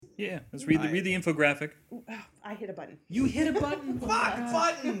Yeah, let's read the infographic. Ooh, oh, I hit a button. You hit a button. Fuck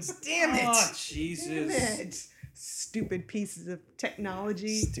buttons! Damn it! Oh, Jesus. Damn it. Stupid pieces of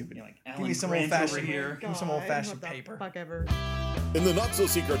technology. Stupid. You're like Give Alan me some Grant old-fashioned over here. Give me some old-fashioned What the paper. fuck ever. In the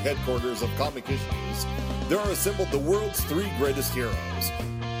not-so-secret headquarters of Comic Issues, there are assembled the world's three greatest heroes.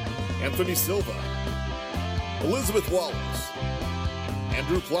 Anthony Silva, Elizabeth Wallace,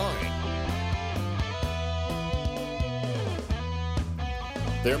 Andrew Klein.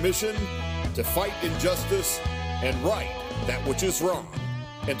 Their mission? To fight injustice and right that which is wrong,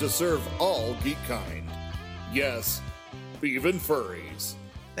 and to serve all geek kind. Yes, even furries.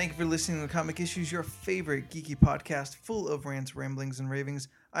 Thank you for listening to Comic Issues, your favorite geeky podcast full of rants, ramblings, and ravings.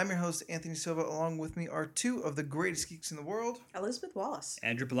 I'm your host, Anthony Silva. Along with me are two of the greatest geeks in the world. Elizabeth Wallace.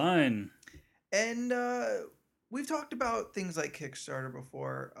 Andrew Blind. And we've talked about things like Kickstarter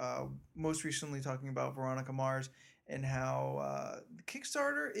before, most recently talking about Veronica Mars and how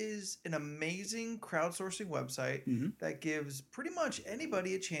Kickstarter is an amazing crowdsourcing website that gives pretty much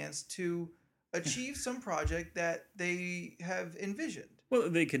anybody a chance to achieve some project that they have envisioned. Well,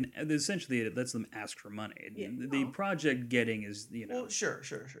 they can essentially it lets them ask for money. Yeah. The project getting is Well, sure.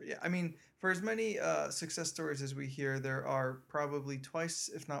 Yeah, I mean, for as many success stories as we hear, there are probably twice,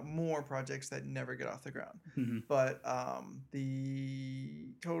 if not more, projects that never get off the ground. But the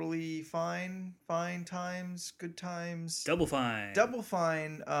totally fine times, good times, Double Fine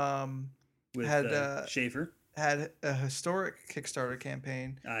with had Schaefer. had a historic Kickstarter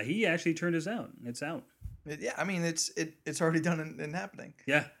campaign. He actually turned us out. It's out. Yeah, I mean, it's already done and happening.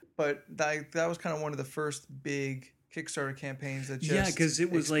 Yeah. But that was kind of one of the first big Kickstarter campaigns that just because it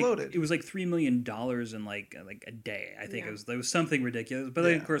was exploded. like $3 million in like a day. I think Yeah. it was something ridiculous. But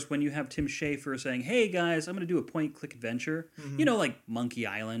then, of course, when you have Tim Schafer saying, "Hey guys, I'm going to do a point-click adventure," you know, like Monkey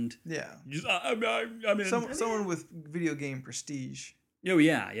Island. Yeah. Just, I'm in. Someone with video game prestige. Oh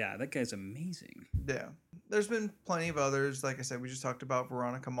yeah, that guy's amazing. Yeah. There's been plenty of others. Like I said, we just talked about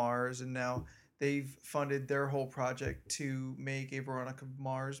Veronica Mars, and now they've funded their whole project to make a Veronica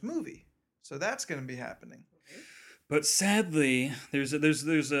Mars movie. So that's going to be happening. But sadly, there's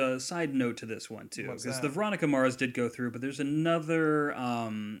a side note to this one too, What's because that? the Veronica Mars did go through, but there's another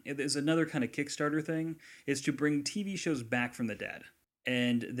kind of Kickstarter thing. It's to bring TV shows back from the dead,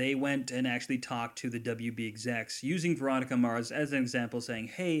 and they went and actually talked to the WB execs using Veronica Mars as an example, saying,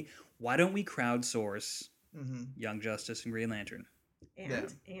 "Hey, why don't we crowdsource Young Justice and Green Lantern?"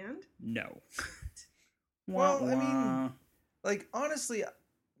 And? No. Well, I mean, like, honestly,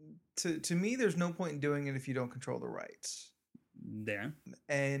 to me, there's no point in doing it if you don't control the rights. There.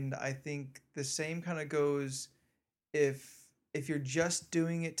 And I think the same kind of goes if you're just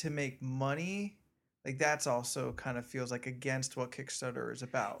doing it to make money, like that's also kind of feels like against what Kickstarter is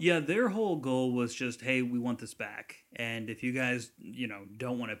about. Yeah, their whole goal was just, hey, we want this back, and if you guys,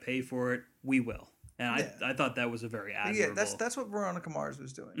 don't want to pay for it, we will. And I thought that was a very admirable. Yeah, that's what Veronica Mars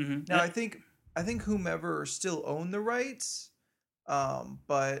was doing. Mhm. Now I think whomever still owned the rights,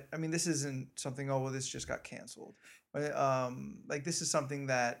 but I mean this isn't something. Oh well, this just got canceled. Like this is something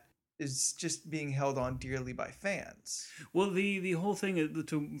that is just being held on dearly by fans. Well, the whole thing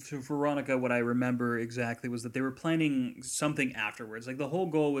to Veronica, what I remember exactly was that they were planning something afterwards. Like the whole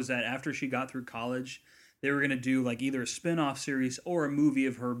goal was that after she got through college, they were going to do like either a spin-off series or a movie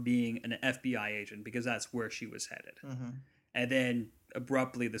of her being an FBI agent because that's where she was headed. And then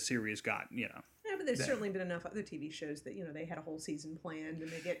abruptly the series got, Yeah, but there's certainly been enough other TV shows that, they had a whole season planned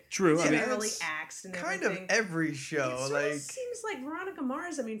and they get True. I mean, generally it's axed and kind everything. of every show. It sort Like of seems like Veronica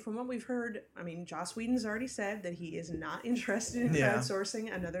Mars, I mean, from what we've heard, I mean, Joss Whedon's already said that he is not interested in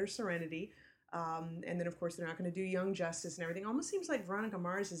crowdsourcing another Serenity. And then, of course, they're not going to do Young Justice and everything. Almost seems like Veronica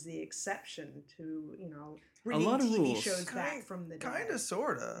Mars is the exception to, bringing lot of TV rules. shows back from the dead. kind of,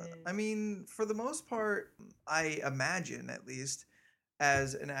 sort of. Yeah. I mean, for the most part, I imagine at least,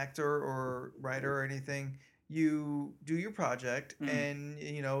 as an actor or writer or anything, you do your project and,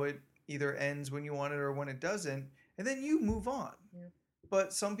 it either ends when you want it or when it doesn't, and then you move on. Yeah.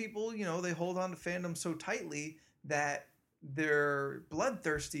 But some people, they hold on to fandom so tightly that they're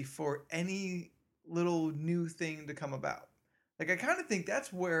bloodthirsty for any little new thing to come about. Like I kind of think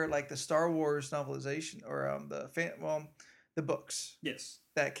that's where like the Star Wars novelization or the books yes.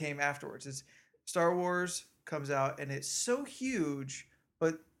 that came afterwards. It's Star Wars comes out and it's so huge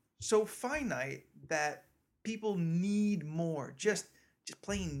but so finite that people need more. Just just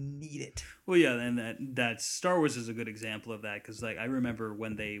plain need it. Well, yeah, and that Star Wars is a good example of that because like I remember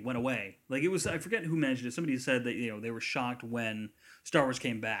when they went away, like it was I forget who mentioned it. Somebody said that they were shocked when Star Wars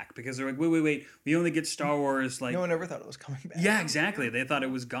came back because they're like, wait, we only get Star Wars like No one ever thought it was coming back. yeah, exactly. They thought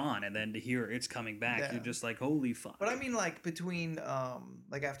it was gone, and then to hear it's coming back, Yeah. you're just like, holy fuck. But I mean, like between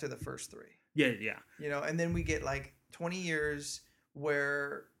like after the first 3, yeah. and then we get like 20 years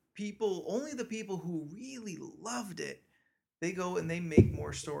where only the people who really loved it, they go and they make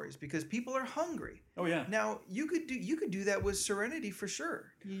more stories because people are hungry. Oh yeah. Now you could do that with Serenity for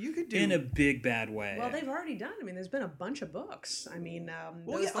sure. You could do In a big bad way. Well, they've already done. I mean, there's been a bunch of books. I mean,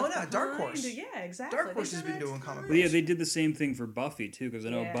 Well, Those yeah, Left Dark Behind. Horse. Yeah, exactly. Dark Horse They've has been done a doing comic ton. But yeah, they did the same thing for Buffy too, because I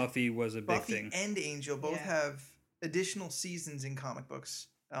know Yeah. Buffy was a big Buffy thing. and Angel both Yeah. have additional seasons in comic books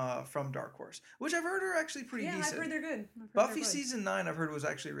from Dark Horse, which I've heard are actually pretty Yeah, decent. I've heard they're good. I've heard Buffy they're good. season 9 I've heard was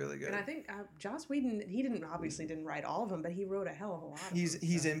actually really good. And I think Joss Whedon, he obviously didn't write all of them, but he wrote a hell of a lot of He's them.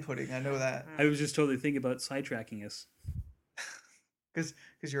 he's so. inputting. I know that I was just totally thinking about sidetracking us. because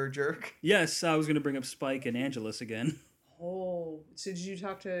you're a jerk. Yes, I was going to bring up Spike and Angelus again. Oh, so did you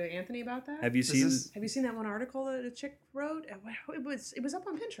talk to Anthony about that? Have you This seen? is- Have you seen that one article that a chick wrote? It was up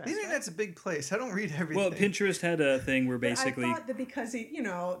on Pinterest. The internet's a big place. I don't read everything. Well, Pinterest had a thing where But basically, I thought that because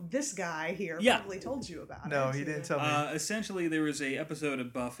this guy here Yeah. probably told you about it. No, he didn't tell me. essentially, there was a episode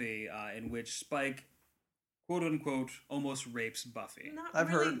of Buffy in which Spike, quote unquote, almost rapes Buffy. Not I've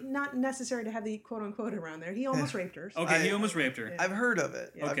really, heard- not necessary to have the quote unquote around there. He almost raped her. so- Okay, he I- almost raped her. I've heard of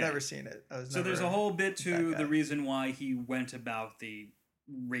it. Yeah. I've Okay. never seen it. I was So there's never a whole bit that to guy. the reason why he went about the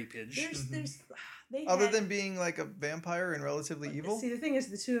rapage. There's they Other had- than being like a vampire and relatively evil. See, the thing is,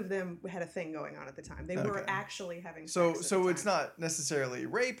 the two of them had a thing going on at the time. They were Okay. actually having So sex at so the it's time. not necessarily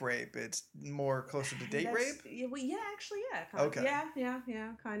rape. It's more closer to date That's- rape. Yeah, well, yeah, actually, yeah. Kind Okay. Of.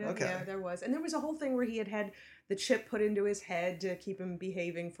 Yeah, kind of. Okay. Yeah, there was. And there was a whole thing where he had the chip put into his head to keep him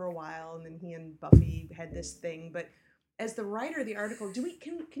behaving for a while, and then he and Buffy had this thing. But as the writer of the article, can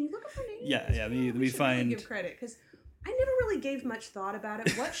you look up her name? Yeah, let me We should really find- give credit, because I never really gave much thought about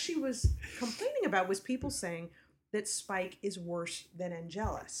it. What she was complaining about was people saying that Spike is worse than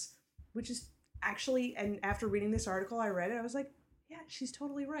Angelus, which is actually, and after reading this article, I read it, I was like, yeah, she's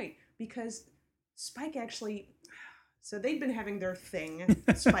totally right. Because Spike actually, so they'd been having their thing,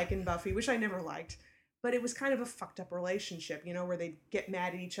 Spike and Buffy, which I never liked, but it was kind of a fucked up relationship, where they'd get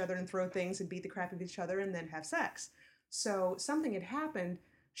mad at each other and throw things and beat the crap out of each other and then have sex. So something had happened,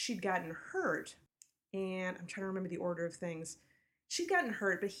 she'd gotten hurt, and I'm trying to remember the order of things. She'd gotten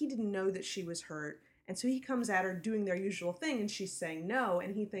hurt, but he didn't know that she was hurt. And so he comes at her doing their usual thing, and she's saying no.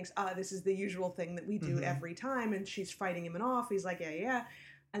 And he thinks, this is the usual thing that we do Mhm. every time. And she's fighting him off. He's like, yeah.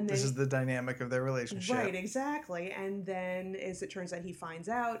 And then, This is the dynamic of their relationship. right, exactly. And then, as it turns out, he finds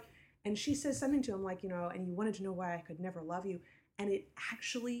out. And she says something to him like, and you wanted to know why I could never love you. And it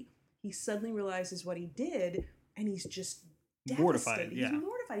actually, he suddenly realizes what he did, and he's just Mortified, devastated. yeah. He's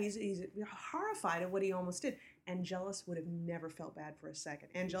mortified. He's horrified at what he almost did. Angelus would have never felt bad for a second.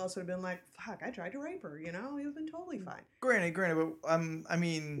 Angelus would have been like, fuck, I tried to rape her, He would have been totally fine. Granted, but I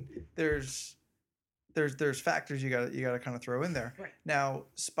mean, there's factors you got to kind of throw in there. Right. Now,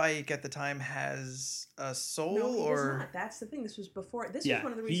 Spike at the time has a soul, No, he or does not. That's the thing. This was before. This Yeah, was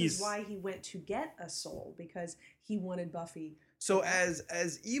one of the reasons he's- why he went to get a soul, because he wanted Buffy. so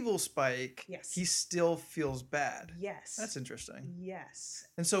as evil Spike, Yes. he still feels bad. Yes. That's interesting. Yes.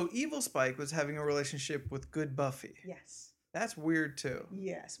 And so evil Spike was having a relationship with good Buffy. Yes. That's weird too.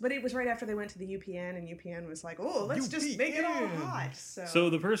 Yes. But it was right after they went to the UPN, and UPN was like, oh, let's just make it all UPN. hot. So, So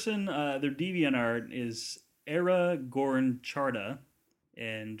the person, their DeviantArt is Era Gorncharda,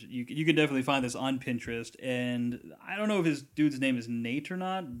 and you can definitely find this on Pinterest. And I don't know if his dude's name is Nate or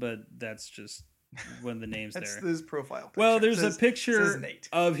not, but that's just one of the names That's there. his profile picture. Well, there's Says- a picture says Nate.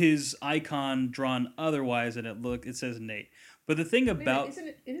 of his icon drawn otherwise, and it says Nate. But the thing Wait a minute, about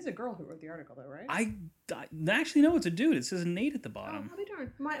it is a girl who wrote the article, though, right? I actually know it's a dude. It says Nate at the Oh, bottom. I'll be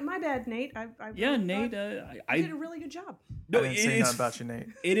darned. My bad, Nate. I Yeah, thought Nate. you did a really good job. no, I didn't say it's nothing about you,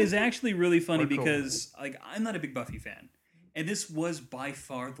 Nate. It is actually really funny We're cool. because like I'm not a big Buffy fan. And this was by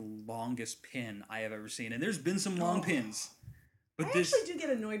far the longest pin I have ever seen. And there's been some long pins. But I this actually do get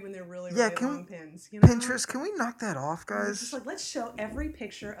annoyed when they're really, Yeah, really can long we- pins. Pinterest, can we knock that off, It's just guys? like, let's show every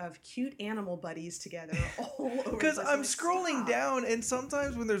picture of cute animal buddies together all over. Because the place. I'm Like, scrolling stop. down, and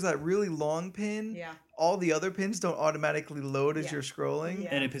sometimes when there's that really long pin, Yeah. all the other pins don't automatically load as Yeah. you're scrolling. Yeah.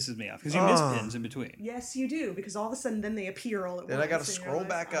 and it pisses me off because you miss Oh. pins in between. Yes, you do, because all of a sudden then they appear all at Then once. I got to and you scroll realize,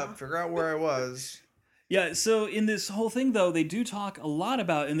 back up, "Oh." figure out where I was. Yeah, so in this whole thing though, they do talk a lot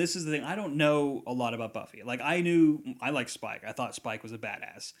about, and this is the thing, I don't know a lot about Buffy. Like I like Spike. I thought Spike was a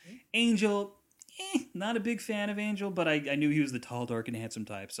badass. Angel, not a big fan of Angel, but I knew he was the tall, dark, and handsome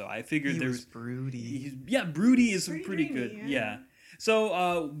type, so I figured He there was broody. Broody is Pretty pretty dreamy, good. yeah. Yeah.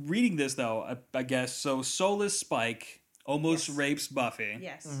 So reading this though, I guess so. Soulless Spike almost Yes. rapes Buffy.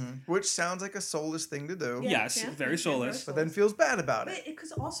 Yes. Which sounds like a soulless thing to do. Yeah, Yes, yeah, very yeah, soulless. But then feels bad about it.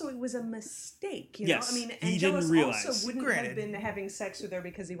 Because also it was a mistake, you Yes, know? I mean, he Angelus didn't realize. also wouldn't Granted. have been having sex with her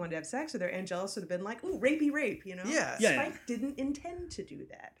because he wanted to have sex with her. Angelus would have been like, ooh, rapey rape, you know? Yeah. Yeah. Spike didn't intend to do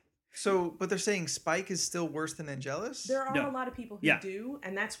that. So, but they're saying Spike is still worse than Angelus? There are No. a lot of people who Yeah. do,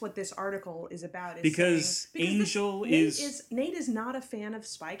 and that's what this article is about. Is Because saying, Angel Nate is not a fan of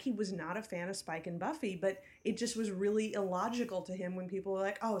Spike. He was not a fan of Spike and Buffy, but it just was really illogical to him when people were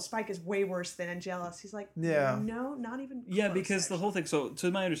like, "Oh, Spike is way worse than Angelus." He's like, Yeah. no, not even." Yeah, close, because the actually." whole thing. So, to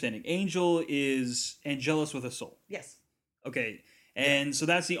my understanding, Angel is Angelus with a soul. yes, Okay, and so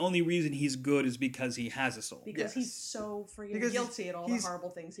that's the only reason he's good is because he has a soul. because Yes. he's so freaking Because guilty at all the he's- horrible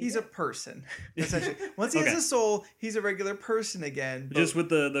things he He's did. a person, essentially. Once he Okay. has a soul, he's a regular person again. But, Just with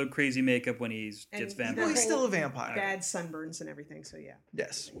the crazy makeup when he gets And vampire. well, he's the still a whole vampire. bad sunburns and everything. So yeah,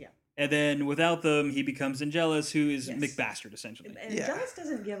 Yes. yeah. And then without them, he becomes Angelus, who is Yes. McBastard essentially. And Yeah. Angelus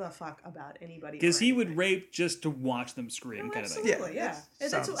doesn't give a fuck about anybody. Because or he would anything. rape just to watch them scream, No, kind of thing. absolutely, Yeah, yeah. that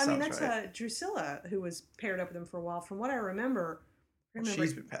And that's, sounds- I mean, sounds that's right. Drusilla, who was paired up with him for a while. From what I remember,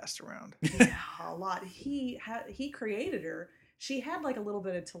 She's been passed around. yeah, a lot. He created her. She had like a little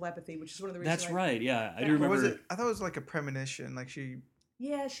bit of telepathy, which is one of the reasons. That's I- right. Yeah, I do What What remember. was it? I thought it was like a premonition. Like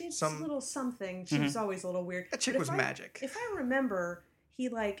Yeah, she had Some- a little something. She Mhm. was always a little weird. that chick But was if I- magic. If I remember, he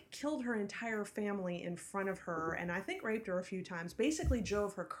like killed her entire family in front of her, and I think raped her a few times. Basically,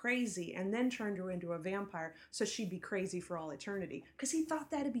 drove her crazy, and then turned her into a vampire, so she'd be crazy for all eternity. Because he thought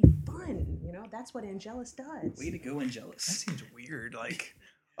that'd be fun. You know, that's what Angelus does. Way to go, That Angelus. seems weird. Like,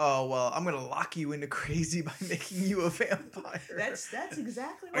 oh well, I'm gonna lock you into crazy by making you a vampire. That's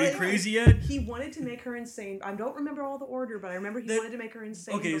exactly. Are you what crazy yet? He wanted to make her insane. I don't remember all the order, but I remember he That- wanted to make her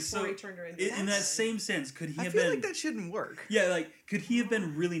insane Okay, before so he turned her into. in that vampire. same sense, could he I have feel been? like that shouldn't work. Yeah, like could he have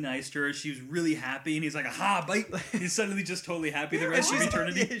been really nice to her? She was really happy, and he's like, "Aha, bite!" He's suddenly just totally happy the rest of she's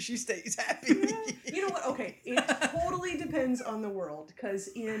eternity. yeah, she stays happy. Yeah. You know what? Okay, it totally depends on the world, because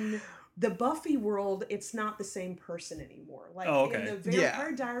in the Buffy world, it's not the same person anymore. Like Oh, okay. in the Yeah.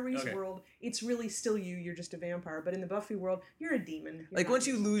 Vampire Diaries Okay. world, it's really still you. You're just a vampire. But in the Buffy world, you're a demon. You're Like not once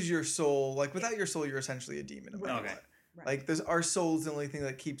you yourself. lose your soul, like without your soul, you're essentially a demon. No matter Okay. what. Right. Like our soul's the only thing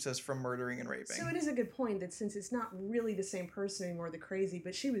that keeps us from murdering and raping. So it is a good point that since it's not really the same person anymore, the crazy,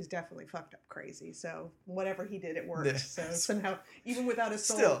 but she was definitely fucked up crazy. So whatever he did, it worked. Yeah. So somehow, even without a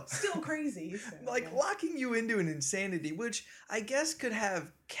soul, still crazy. So, Like yeah. locking you into an insanity, which I guess could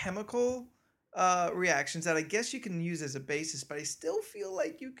have chemical reactions that I guess you can use as a basis, but I still feel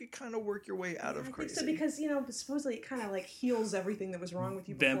like you could kind of work your way out Yeah, of I crazy. think so, because supposedly it kind of like heals everything that was wrong with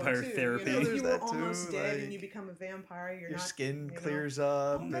you. Before, Vampire too, therapy. You know, if There's you were that almost too, dead and like, you become a vampire, you're your not. skin you know, clears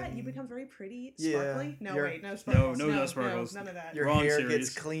up. Oh, that you and become very pretty, Yeah, sparkly. No, your- wait, no sparkles. no sparkles. none of that. your Wrong hair series.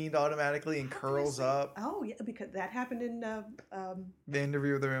 gets cleaned automatically and How can I curls say- up. Oh yeah, because that happened in. The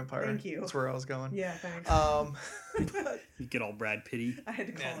interview with the vampire. Thank you. That's where I was going. Yeah, thanks. But You get all Brad Pitty. I had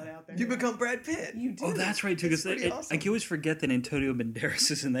to call yeah. it out there. you become Brad Pitt. You do. Oh, that's right too. It's Because pretty awesome. I always forget that Antonio Banderas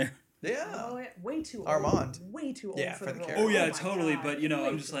is in there. Yeah. Oh, yeah, way too old. Armand. Way too old Yeah, for for the the role. character. Oh yeah, my totally. God, But you know, way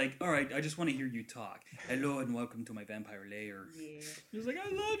I'm just too- like, all right, I just want to hear you talk. Hello and welcome to my vampire lair. Yeah. He's like, I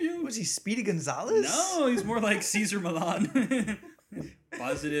love you. Was he Speedy Gonzalez? No, he's more like Caesar Milan.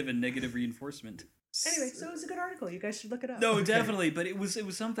 Positive and negative reinforcement. Anyway, so it was a good article. You guys should look it up. No, definitely, but it was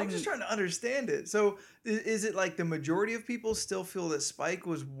something. I'm just trying to understand it. So, is it like the majority of people still feel that Spike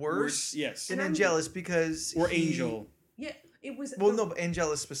was worse Yes. than And I'm- Angelus because Or he- Angel. Yeah, it was. Well, no, but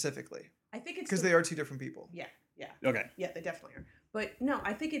Angelus specifically, I think it's because the- they are two different people. Yeah, yeah, Okay. yeah. They definitely are. But no,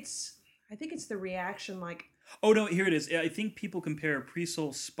 I think it's the reaction. Like, Oh no, here it is. I think people compare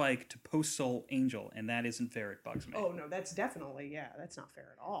pre-soul Spike to post-soul Angel, and that isn't fair. It bugs me. oh no, that's definitely that's not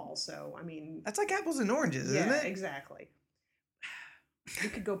fair at all. So I mean, That's like apples and oranges, yeah, isn't it? exactly. We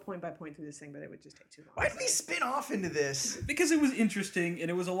could go point by point through this thing, but it would just take too long. Why did we spin off into this? Because it was interesting and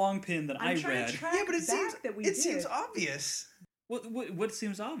it was a long pin that I'm I trying read. to track Yeah, but it back seems that we it did. seems obvious What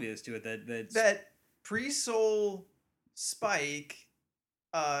seems obvious to it that that pre-soul Spike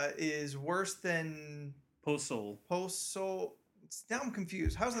is worse than post-soul. post-soul. Now I'm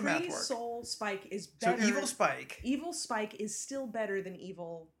confused. How's the math work? Pre-soul Spike is So better. evil Spike. Evil Spike is still better than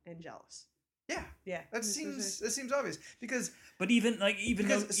evil Angelus. Yeah, Yeah, that seems obvious because But even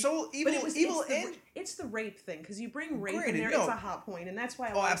though soul But evil it was, evil it's it's the rape thing, because you bring rape in Granted, there, no. it's a hot point, and that's why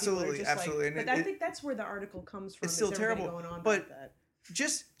a Oh, lot of people are absolutely, just absolutely, like. and But I it- think that's where the article comes from. it's still is everybody terrible, Going on but- about that.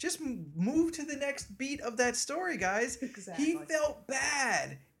 just move to the next beat of that story, guys. Exactly. He felt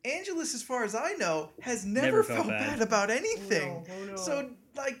bad Angelus, as far as I know, has never felt bad about anything. Oh, no. So,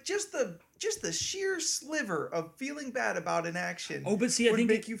 like, just the sheer sliver of feeling bad about an action Oh, but see, I would think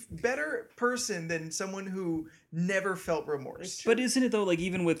make you a better person than someone who never felt remorse. But isn't it though? Like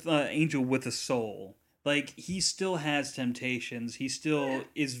even with Angel with a soul, like he still has temptations. He still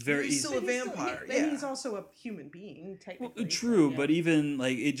is very. He's still a vampire. And he's also a human being, technically. True, so, but even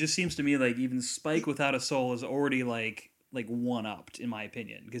like it just seems to me like even Spike without a soul is already like one upped in my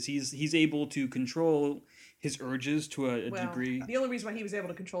opinion because he's able to control his urges to a degree. The only reason why he was able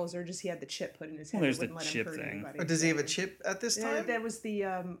to control his urges, he had the chip put in his head. Well, there's that the wouldn't let chip him hurt thing. anybody. Or does he have a chip at this time? That was the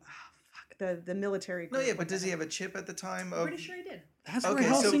the military. No, group. yeah, but What does the he hell? have a chip at the time I'm of? pretty sure he did. That's Okay, where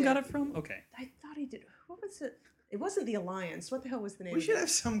so- Helsing got it from. Okay, I thought he did. What was it? It wasn't the Alliance. What the hell was the name? We of should it? have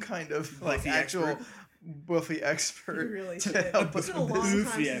some kind of like Buffy actual expert. Buffy expert You really to should. help It's us been a with long this. time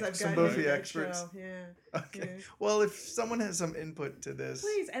Buffy since I've expert. gotten Some into Buffy that experts. show. Yeah. Okay. Yeah. Well, if someone has some input to this,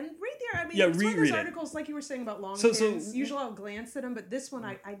 Please, and right there, I mean, Yeah, it's one of those reread it. articles like you were saying about long So- pins. so- Usually I'll glance at them, but this one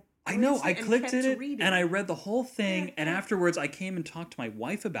I know. glanced I at and clicked kept at it reading. and I read the whole thing, Yeah, and yeah. afterwards I came and talked to my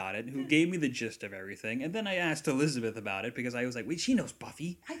wife about it, who gave me the gist of everything, and then I asked Elizabeth about it because I was like, "Wait, she knows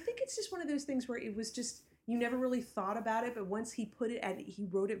Buffy." I think it's just one of those things where it was just you never really thought about it, but once he put it and he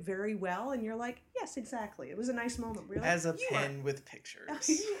wrote it very well, and you're like, yes, exactly. It was a nice moment. Really, as a pen with pictures.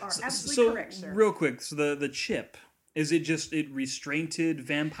 You are absolutely So correct, sir. real quick, so the chip is it just it restrained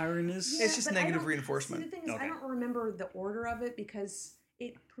vampireness? It's just but I negative don't- reinforcement. See, the thing is, Okay. I don't remember the order of it because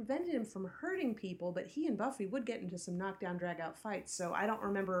it prevented him from hurting people, but he and Buffy would get into some knockdown, drag-out fights. So I don't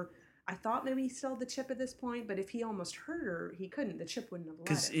remember. I thought maybe he still had the chip at this point, but if he almost hurt her, he couldn't. The chip wouldn't have let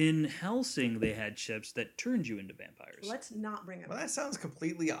Because him. in Helsing they had chips that turned you into vampires. Let's not bring it Well, up. that sounds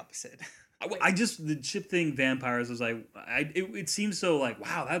completely opposite. I just the chip thing vampires was like it seems so like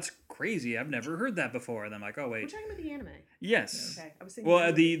wow that's crazy I've never heard that before and I'm like oh We're wait talking about the anime. yes Okay, I was thinking. well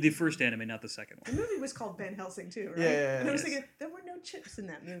the movie. the first anime not the second The one. movie was called Van Helsing too, right? Yeah, And I was yes. thinking there were no chips in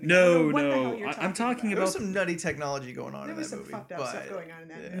that movie. I don't No, know what the no, hell you're I'm talking There was about- some nutty technology going on There in was that some movie. fucked up but, stuff going on in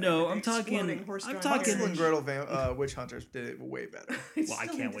that yeah. movie. No, The I'm talking- exploding horse-drawn I'm talking- Hansel and carriage. Gretel Witch Hunters did it way better. Well, I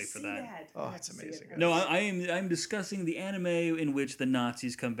still can't need to wait for see that. Oh, I have it's to see it. amazing. No, I'm discussing the anime in which the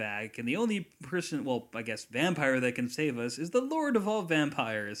Nazis come back, and the only person, well, I guess vampire that can save us is the Lord of all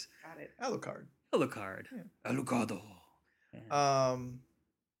vampires, Got it. Alucard. Alucard. Alucardo.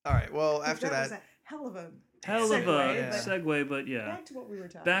 All right. Well, after was that, a hell of a Hell of a Segue, segue, but yeah. back to what we were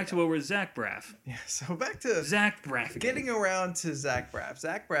talking Back to about. what we're Zach Braff. yeah. So back to Zach Braff. again. getting around to Zach Braff.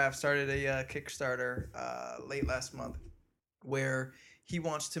 Zach Braff started a Kickstarter late last month where he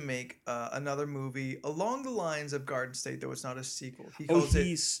wants to make another movie along the lines of Garden State, though it's not a sequel. He calls it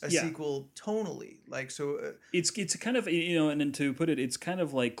a yeah. sequel tonally. Like so. It's kind of and then to put it, it's kind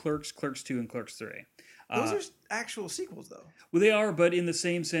of like Clerks, Clerks 2, and Clerks 3. Those are actual sequels, though. Well, they are, but in the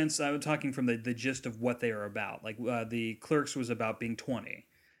same sense, I'm talking from the gist of what they are about. Like the Clerks was about being 20.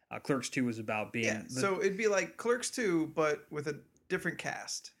 Clerks 2 was about being. Yeah. So it'd be like Clerks 2, but with a different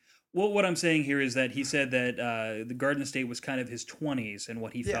cast. Well, what I'm saying here is that he said that the Garden State was kind of his 20s and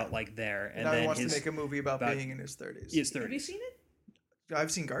what he Yeah. felt like there, and Now he then wants his to make a movie about about- being in his 30s. his Have you 30s. seen it? I've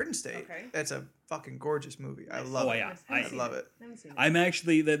seen Garden State. Okay. That's a fucking gorgeous movie. I love Oh, it. yeah. I haven't love seen it. I haven't seen it. I'm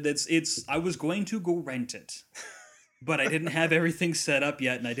actually it's. I was going to go rent it, but I didn't have everything set up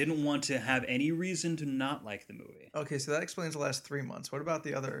yet, and I didn't want to have any reason to not like the movie. Okay, so that explains the last 3 months. What about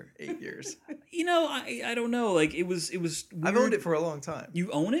the other 8 years? You know, I don't know. Like it was. I've owned it for a long time. You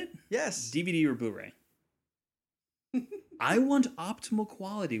own it? Yes. DVD or Blu-ray? I want optimal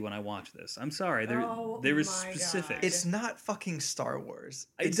quality when I watch this. I'm sorry. There is my specifics. God. It's not fucking Star Wars.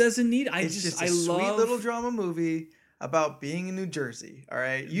 It doesn't need. It's just a I sweet love little drama movie about being in New Jersey. All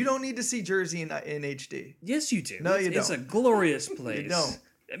right, you don't need to see Jersey in HD. Yes, you do. No, it's, you It's a don't. glorious place. You don't.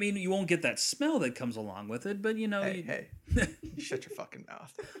 I mean, you won't get that smell that comes along with it, but you know, Hey, you shut your fucking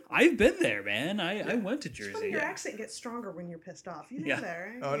mouth. I've been there, man. I went to It's funny, Jersey. your accent gets stronger when you're pissed off. You know Yeah. that,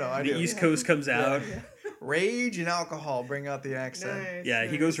 right? Oh, no, I The do. East Coast comes out. Yeah. Rage and alcohol bring out the accent. Nice, Yeah,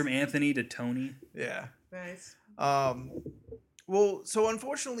 he nice, goes from Anthony to Tony. Yeah. nice. Well, so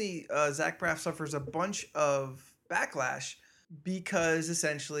unfortunately, Zach Braff suffers a bunch of backlash because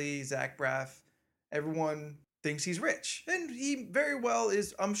essentially Zach Braff, everyone thinks he's rich, and he very well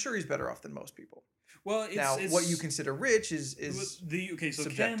is. I'm sure he's better off than most people. Well, Now, what you consider rich is so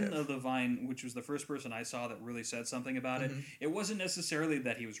subjective. Ken Levine, which was the first person I saw that really said something about it. It wasn't necessarily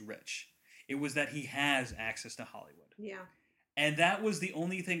that he was rich; it was that he has access to Hollywood, Yeah. and that was the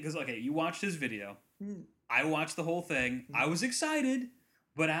only thing. Because okay, you watched his video, I watched the whole thing. I was excited,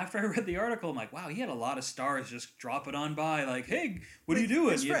 But after I read the article, I'm like, wow, he had a lot of stars just dropping on by, like, hey, what are you With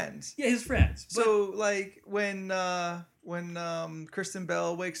doing? his friends. Yeah, his friends. So like when Kristen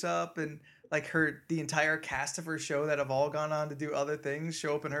Bell wakes up and like the entire cast of her show that have all gone on to do other things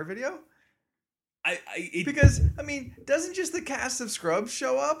show up in her video. Because I mean, doesn't just the cast of Scrubs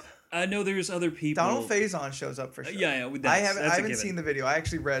show up? I know there's other people. Donald Faison shows up for sure. Yeah, I haven't seen the video. I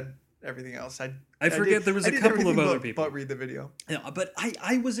actually read everything else. I forget there was a couple of other people. But read the video. Yeah, but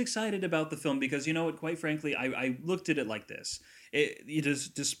I was excited about the film because, you know what, quite frankly, I looked at it like this. It is,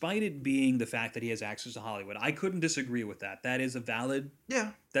 despite it being the fact that he has access to Hollywood, I couldn't disagree with that. That is a valid...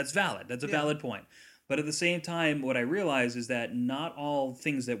 Yeah. That's valid. That's a valid point. But at the same time, what I realize is that not all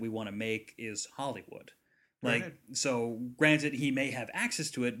things that we want to make is Hollywood. Like, so granted, he may have access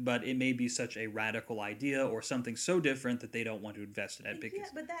to it, but it may be such a radical idea or something so different that they don't want to invest in it. Yeah,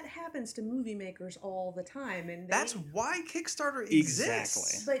 but that happens to movie makers all the time, and that's why Kickstarter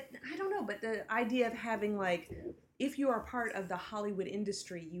exists. Exactly. But I don't know. But the idea of having, like, if you are part of the Hollywood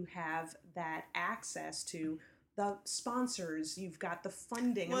industry, you have that access to the sponsors. You've got the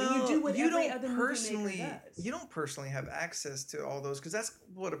funding. Well, I mean, you do what every other movie maker does. You don't personally have access to all those because that's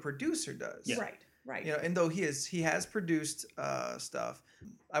what a producer does. Yeah. Right. You know, and though he has produced stuff,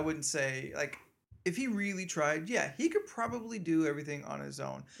 I wouldn't say like if he really tried, yeah, he could probably do everything on his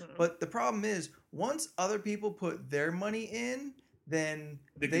own. Mm-hmm. But the problem is once other people put their money in, then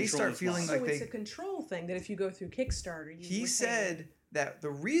they start feeling like it's a control thing that if you go through Kickstarter, he said that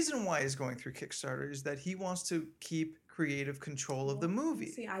the reason why he's going through Kickstarter is that he wants to keep creative control of the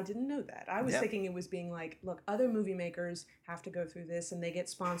movie. See, I didn't know that. I was thinking it was being like, look, other movie makers have to go through this and they get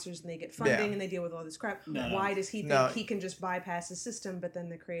sponsors and they get funding and they deal with all this crap. Why does he think he can just bypass the system, but then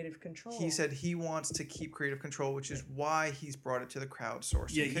the creative control? He said he wants to keep creative control, which is why he's brought it to the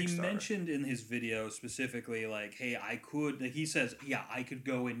crowdsourcing. Yeah, he mentioned in his video specifically, like, hey, he says, yeah, I could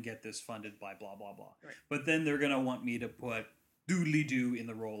go and get this funded by blah, blah, blah. Right. But then they're going to want me to put doodly-doo in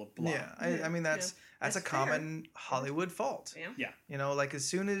the role of blah. Yeah, I mean that's a common Hollywood fault. Yeah. You know, like as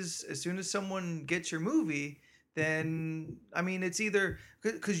soon as someone gets your movie, then I mean it's either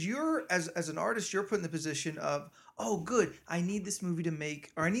because you're as an artist you're put in the position of, oh good, I need this movie to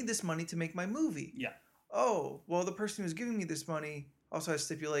make, or I need this money to make my movie. Yeah. Oh, well the person who's giving me this money also has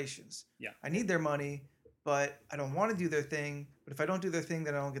stipulations. Yeah. I need their money, but I don't want to do their thing. But if I don't do their thing,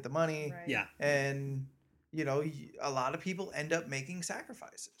 then I don't get the money. Right. Yeah. And you know, a lot of people end up making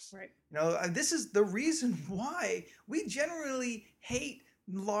sacrifices. Right. You know, this is the reason why we generally hate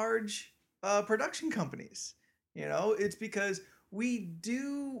large production companies. You know, it's because we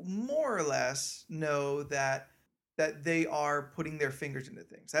do more or less know that they are putting their fingers into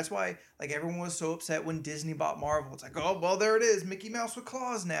things. That's why, like, everyone was so upset when Disney bought Marvel. It's like, oh, well, there it is, Mickey Mouse with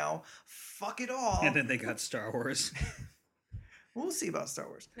claws now. Fuck it all. And then they got Star Wars. We'll see about Star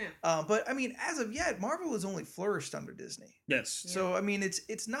Wars. Yeah. But I mean, as of yet, Marvel has only flourished under Disney. Yes. Yeah. So I mean,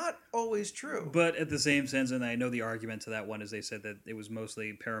 it's not always true. But at the same sense, and I know the argument to that one is they said that it was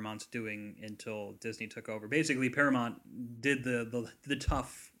mostly Paramount's doing until Disney took over. Basically, Paramount did the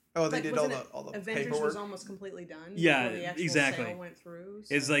tough. Oh, they did all the Avengers paperwork. was almost completely done. Yeah, before the actual exactly. Sale went through.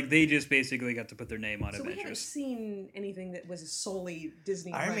 So. It's like they just basically got to put their name on So we haven't Avengers. seen anything that was solely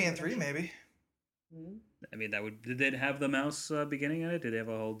Disney. Iron Man 3, maybe. Hmm? I mean, did they have the mouse beginning in it? Did they have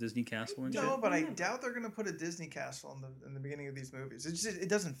a whole Disney castle and shit? No, but I doubt they're gonna put a Disney castle in the beginning of these movies. It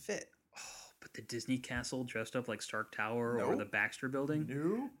doesn't fit. Oh, but the Disney castle dressed up like Stark Tower or the Baxter Building?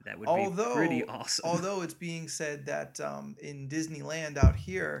 No. That would be pretty awesome. Although it's being said that in Disneyland out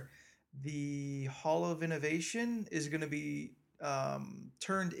here, the Hall of Innovation is going to be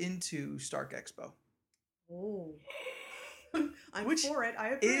turned into Stark Expo. Oh. I'm for it. I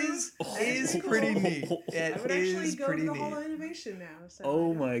approve. Is cool. pretty neat. I would actually go to the Hall of Innovation now. So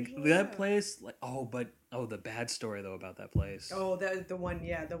oh my, that place! Like, the bad story though about that place. Oh, the one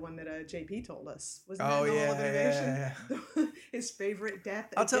that JP told us. Wasn't Oh that the yeah, Hall of Innovation? yeah. His favorite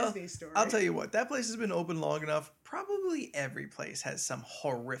death at Disney story. I'll tell you what. That place has been open long enough. Probably every place has some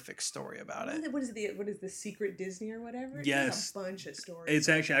horrific story about it. What is the secret Disney or whatever? Yes, a bunch of stories. It's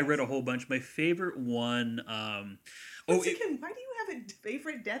actually, I read a whole bunch. My favorite one. Why do you have a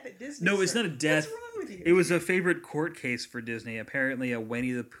favorite death at Disney? No, it's not a death. What's wrong with you? It was a favorite court case for Disney. Apparently, a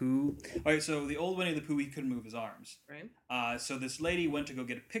Winnie the Pooh. All right, so the old Winnie the Pooh, he couldn't move his arms. Right. So this lady went to go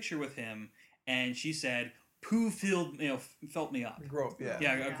get a picture with him, and she said, "Pooh felt me up." Grope, yeah.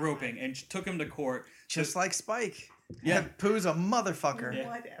 Yeah, groping, and she took him to court. Just like Spike. Yeah. Pooh's a motherfucker. Yeah.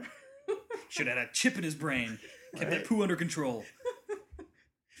 Whatever. Should have had a chip in his brain. Kept that Pooh under control.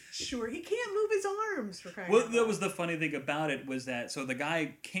 Sure, he can't move his arms for crying Well, out that loud. was the funny thing about it was that so the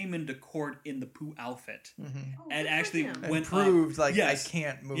guy came into court in the Pooh outfit Oh, and good for actually him. And went proved up. like Yes. I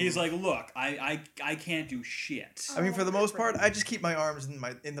can't move. He's like, look, I can't do shit. I mean, for the good most for part, him. I just keep my arms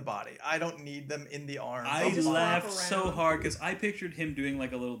in the body. I don't need them in the arms. I I'll just laughed walk so around. hard because I pictured him doing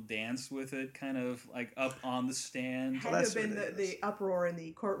like a little dance with it, kind of like up on the stand. Had to that's have been the ridiculous. uproar in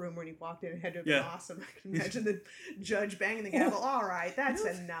the courtroom when he walked in. It had to have Yeah. been awesome. I can imagine the judge banging the gavel. All right, that's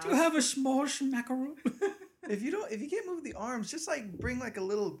enough. Do you have a small schmackaroo? If you can't move the arms, just like bring like a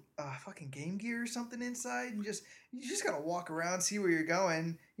little fucking Game Gear or something inside, and you just gotta walk around, see where you're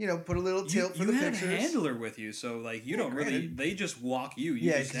going. You know, put a little tilt for you the had pictures. a handler with you, so like you Yeah, don't really. granted. They just walk you.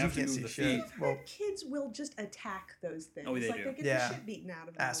 You Yeah, just 'cause you have to can't move see the shit. feet. I've heard Well- kids will just attack those things. Oh, they like do. they get Yeah. the shit beaten out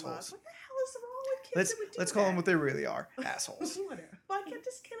of them. Assholes. What the hell is wrong with kids that would do Let's call them that? what they really are, assholes. Whatever. Well,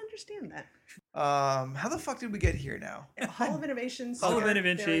 just can't understand that. How the fuck did we get here now? Hall of Innovation. Hall of Stark, there we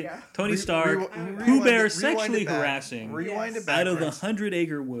Innovation, go. Tony Re- Stark, rewind Pooh it- Bear rewind sexually it back. harassing Rewind Yes. it back. out of the Chris.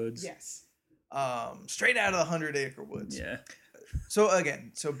 100-acre woods. Yes. Straight out of the 100-acre woods. Yeah. So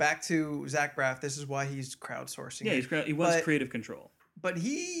again, back to Zach Braff. This is why he's crowdsourcing. Yeah, it. he wants But- creative control. But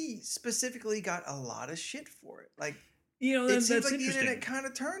he specifically got a lot of shit for it. Like You know, it that's seems like the interesting. internet kind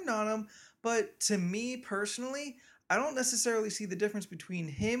of turned on him. But to me personally, I don't necessarily see the difference between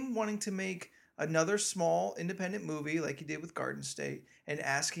him wanting to make another small independent movie like he did with Garden State and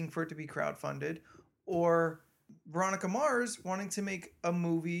asking for it to be crowdfunded, or Veronica Mars wanting to make a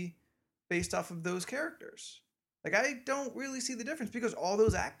movie based off of those characters. Like I don't really see the difference because all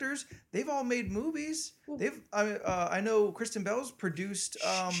those actors, they've all made movies. Well- I know Kristen Bell's produced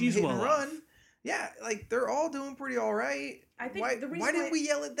She's Hit well and off. Run. Yeah, like they're all doing pretty all right. I think why, the reason why didn't why- we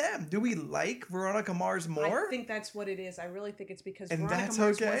yell at them? Do we like Veronica Mars more? I think that's what it is. I really think it's because And Veronica that's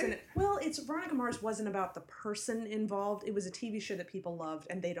Mars okay? wasn't. Well, it's Veronica Mars wasn't about the person involved. It was a TV show that people loved,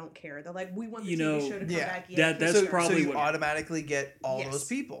 and they don't care. They're like, we want the You TV know, show to come yeah, back. that's so, probably so you what- automatically get all Yes. those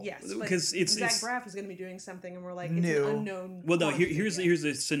people. Yes, but Because it's- Zach it's- Braff is going to be doing something, and we're like, it's New. an unknown. Well, no. quantity Here's yet. here's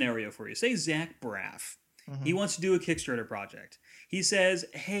a scenario for you. Say Zach Braff. Mm-hmm. He wants to do a Kickstarter project. He says,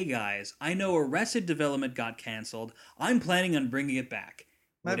 "Hey guys, I know Arrested Development got canceled. I'm planning on bringing it back.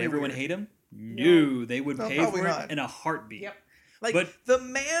 Would That'd be everyone weird. hate him? No, they would No, pay probably for not. it in a heartbeat. Yep. Like But- the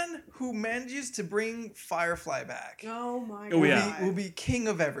man who manages to bring Firefly back Oh my god. Oh, yeah. will be king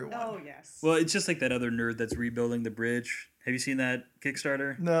of everyone. Oh yes. Well, it's just like that other nerd that's rebuilding the bridge. Have you seen that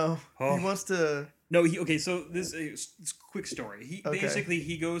Kickstarter? No, Oh. he wants to. No, okay. So this is quick story. He Okay. basically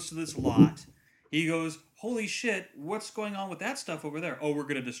he goes to this lot. He goes, "Holy shit! What's going on with that stuff over there? Oh, we're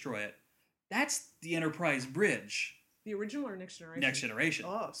gonna destroy it. That's the Enterprise bridge, the original or Next Generation? Next Generation."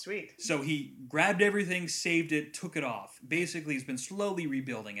 Oh, sweet. So he grabbed everything, saved it, took it off. Basically, he's been slowly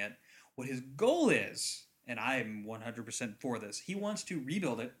rebuilding it. What his goal is, and I'm 100% for this, he wants to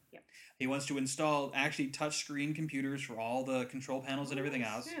rebuild it. Yep. He wants to install actually touchscreen computers for all the control panels and everything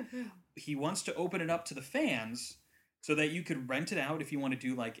else. Yeah, yeah. He wants to open it up to the fans so that you could rent it out if you want to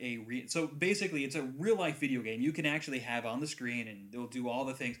do like so basically it's a real life video game you can actually have on the screen and they'll do all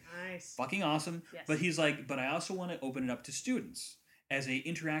the things. Nice. Fucking awesome. Yes. But he's like, but I also want to open it up to students as a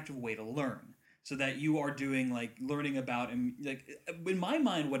interactive way to learn so that you are doing like learning about, and like in my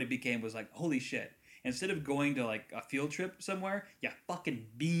mind what it became was like, holy shit, instead of going to like a field trip somewhere, yeah, fucking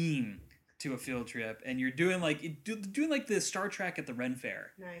beam to a field trip and you're doing like doing like the Star Trek at the Ren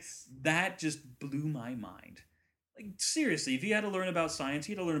Fair. Nice. That just blew my mind. Like seriously, if you had to learn about science,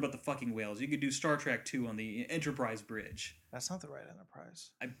 you had to learn about the fucking whales. You could do Star Trek 2 on the Enterprise bridge. That's not the right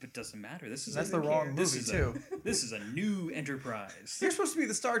Enterprise. It doesn't matter. This is That's a, the wrong this movie is too. this is a new Enterprise. You're supposed to be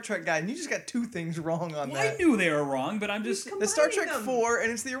the Star Trek guy, and you just got two things wrong on Well, I that. knew they were wrong, but I'm just The Star Combining Trek them. 4,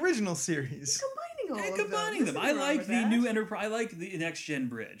 and it's the original series. Combining all of combining them. them. I Nothing wrong like with the that. new Enterprise. I like the next gen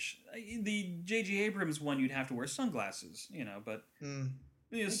bridge. The J.J. Abrams one, you'd have to wear sunglasses, but Mm.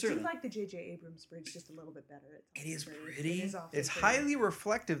 you know, I do certainly. like the J.J. Abrams bridge just a little bit better. It is awfully pretty. It is awfully It's pretty. highly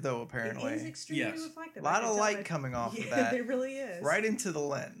reflective, though, apparently. It is extremely Yes. reflective. A lot I can of tell light it. coming off of Yeah, that. there really is. Right into the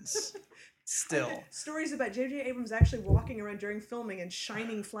lens. Still. Stories about J.J. Abrams actually walking around during filming and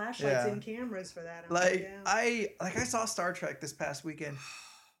shining flashlights Yeah. in cameras for that. I'm Like yeah. I saw Star Trek this past weekend.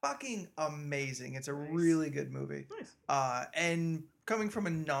 Fucking amazing. It's a Nice. really good movie. Nice. And coming from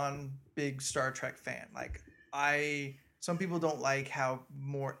a non-big Star Trek fan, like some people don't like how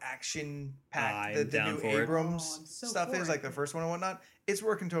more action packed I'm the down new for it. Abrams Oh, I'm so stuff for is, it. like the first one and whatnot. It's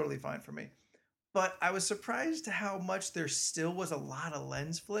working totally fine for me. but I was surprised how much there still was a lot of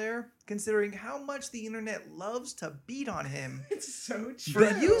lens flare, considering how much the internet loves to beat on him It's so for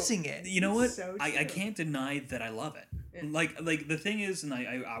true. using it. You know what? It's so I true. can't deny that I love it. Yeah. Like the thing is, and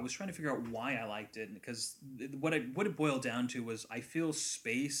I was trying to figure out why I liked it, because what it boiled down to was I feel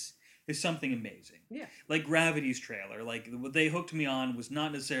space is something amazing. Yeah. Like Gravity's trailer, like what they hooked me on was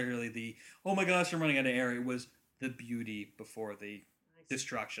not necessarily the oh my gosh I'm running out of air. It was the beauty before the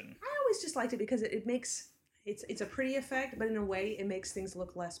destruction. I always just liked it because it makes it's a pretty effect, but in a way it makes things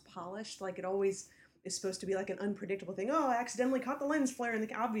look less polished. Like it always is supposed to be like an unpredictable thing. Oh, I accidentally caught the lens flare,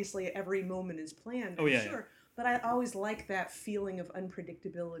 and obviously every moment is planned. Oh, yeah, sure. But I always like that feeling of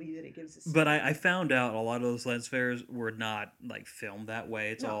unpredictability that it gives us. But I found out a lot of those lens flares were not like filmed that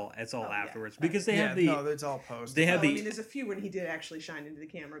way. It's No. all Oh, yeah. afterwards because they have the no, it's all post. they have Well, the I mean, there's a few when he did actually shine into the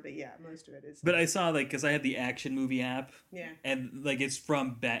camera, but yeah, most of it is. but I saw like because I had the action movie app yeah. and like it's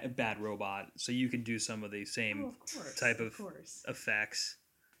from Bad Robot, so you can do some of the same Oh, of course. type of course. effects.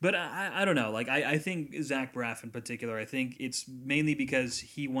 But I don't know. Like I think Zach Braff in particular. I think it's mainly because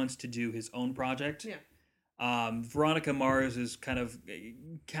he wants to do his own project. Yeah. Veronica Mars is kind of you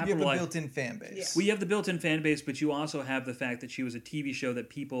have a capitalized. built-in fan base. Yeah. We have the built-in fan base, but you also have the fact that she was a TV show that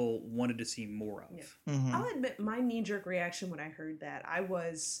people wanted to see more of. Yeah. Mhm. I'll admit my knee-jerk reaction when I heard that,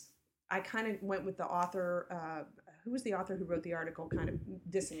 I kind of went with the author. Who was the author who wrote the article, kind of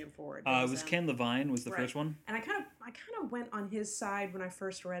dissing him for it? It was Ken Levine was the right. first one. And I kind of went on his side when I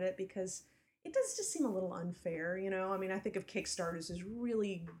first read it because it does just seem a little unfair, you know. I mean, I think of Kickstarters as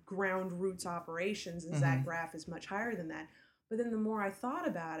really ground roots operations, and Zach Braff is much higher than that. But then the more I thought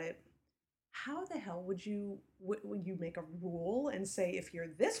about it, how the hell would you make a rule and say if you're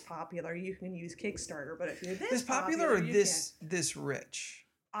this popular you can use Kickstarter, but if you're this popular or you this rich?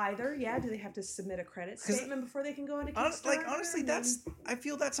 either, yeah. Do they have to submit a credit 'Cause statement before they can go into Kickstarter? Honestly, I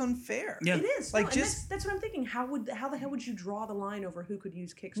feel that's unfair. Yeah. It is. Like, No, and just- that's what I'm thinking. How the hell would you draw the line over who could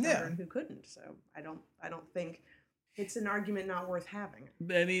use Kickstarter Yeah. and who couldn't? So I don't think it's an argument not worth having.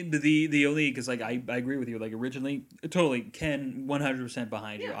 I mean, the only because like I agree with you. Like originally, totally Ken 100%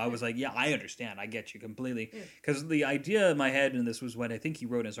 behind you. Yeah, I was like, yeah, I understand. I get you completely. Yeah. Because the idea in my head, and this was what I think he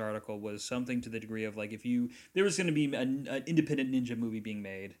wrote in his article, was something to the degree of like if there was going to be an independent ninja movie being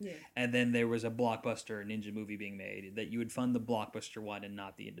made, Yeah. and then there was a blockbuster ninja movie being made, that you would fund the blockbuster one and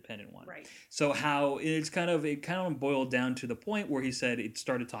not the independent one. Right. So how it kind of boiled down to the point where he said it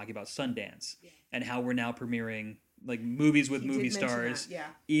started talking about Sundance and how we're now premiering like movies with He did movie mention stars that, yeah.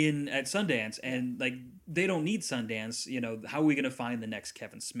 in at Sundance, and like they don't need Sundance. You know, how are we going to find the next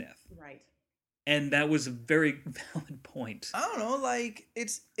Kevin Smith? Right. And that was a very valid point. I don't know. Like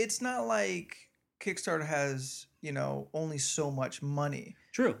it's not like Kickstarter has only so much money.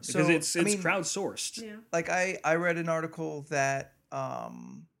 True, because So, it's I mean- crowdsourced. Yeah. Like I read an article that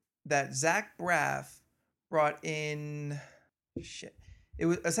that Zach Braff brought in It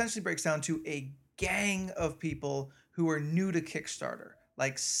was essentially breaks down to a gang of people who are new to Kickstarter.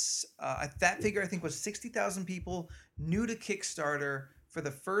 Like that figure I think was 60,000 people new to Kickstarter for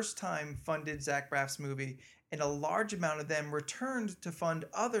the first time funded Zach Braff's movie, and a large amount of them returned to fund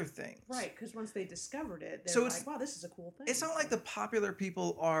other things. Right, because once they discovered it, they're So it's- like, wow, this is a cool thing. It's not like the popular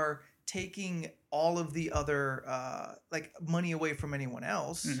people are taking all of the other like money away from anyone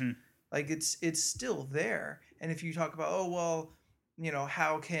else. Mhm. Like it's still there. And if you talk about, oh well,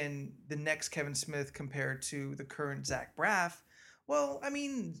 how can the next Kevin Smith compare to the current Zach Braff? Well, I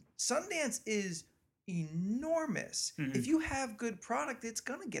mean, Sundance is enormous. Mhm. If you have good product, it's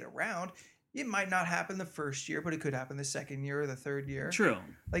gonna get around. It might not happen the first year, but it could happen the second year or the third year. True.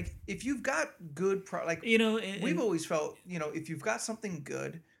 Like if you've got good like we've always felt, if you've got something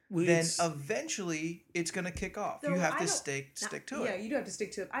good, then eventually it's gonna kick off. Though You have I to don't- stick to Yeah, it. you do have to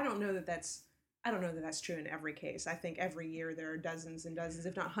stick to it. I don't know that that's true in every case. I think every year there are dozens and dozens,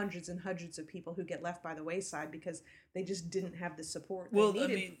 if not hundreds and hundreds of people who get left by the wayside because they just didn't have the support Well, they I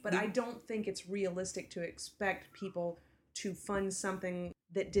needed. mean, but I don't think it's realistic to expect people to fund something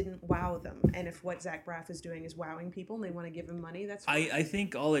that didn't wow them. And if what Zach Braff is doing is wowing people and they want to give him money, that's fine. I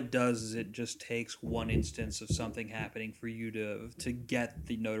think all it does is it just takes one instance of something happening for you to get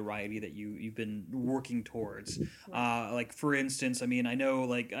the notoriety that you've been working towards. Like for instance, I mean, I know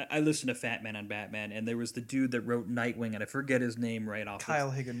like I listened to Fat Man on Batman, and there was the dude that wrote Nightwing, and I forget his name right off.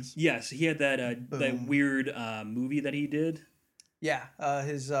 Kyle Higgins. Yes, he had that Boom. weird movie that he did. Yeah,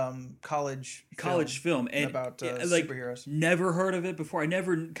 his college Film and about like superheroes. never heard of it before.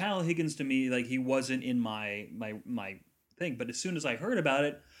 Kyle Higgins to me, like he wasn't in my thing, but as soon as I heard about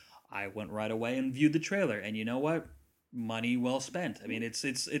it, I went right away and viewed the trailer, and you know what, money well spent. I mean, it's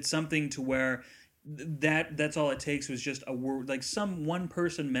something to where that's all it takes was just a word, like one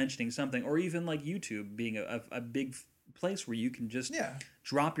person mentioning something, or even like YouTube being a big place where you can just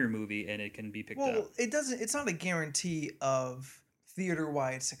drop your movie and it can be picked up. Well, it's not a guarantee of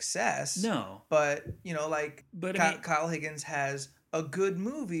theater-wide success. No. But, you know, like But Kyle Higgins has a good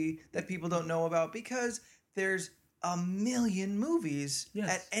movie that people don't know about because there's a million movies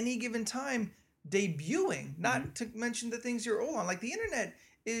at any given time debuting, not to mention the things you're old on. Like, the internet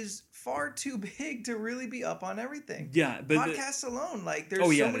is far too big to really be up on everything. Yeah, but podcasts alone, like there's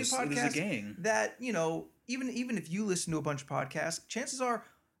so many podcasts that, you know, even if you listen to a bunch of podcasts, chances are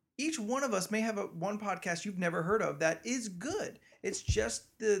each one of us may have one podcast you've never heard of that is good. It's just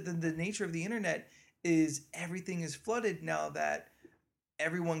the nature of the internet is everything is flooded now that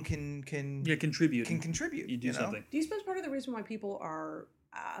everyone can contribute. You do something. Do you suppose part of the reason why people are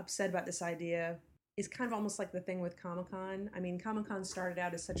upset about this idea is kind of almost like the thing with Comic-Con? I mean, Comic-Con started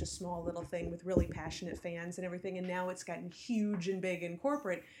out as such a small little thing with really passionate fans and everything, and now it's gotten huge and big and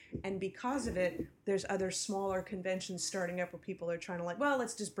corporate. And because of it, there's other smaller conventions starting up where people are trying to like, well,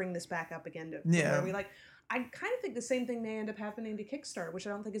 let's just bring this back up again to where we like. I kind of think the same thing may end up happening to Kickstarter, which I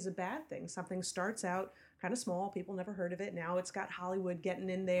don't think is a bad thing. Something starts out kind of small, people never heard of it. Now it's got Hollywood getting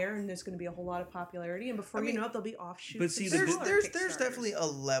in there, and there's going to be a whole lot of popularity. And before you know it, there'll be offshoots. But see, there's definitely a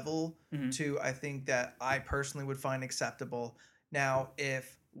level to, I think, that I personally would find acceptable. Now,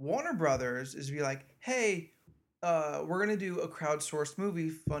 if Warner Brothers is be like, hey, we're going to do a crowdsourced movie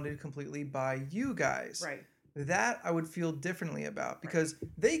funded completely by you guys. Right. That I would feel differently about because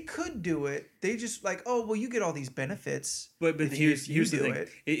they could do it. They just like, oh, well, you get all these benefits. But here's the thing.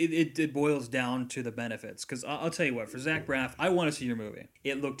 It boils down to the benefits. Because I'll tell you what, for Zach Braff, I want to see your movie.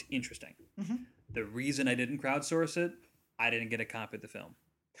 It looked interesting. Mm-hmm. The reason I didn't crowdsource it, I didn't get a copy of the film.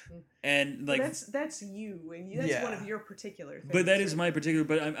 And like that's you, and that's one of your particular things. But that is my particular.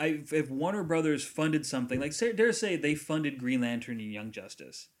 But if Warner Brothers funded something, like dare say they funded Green Lantern and Young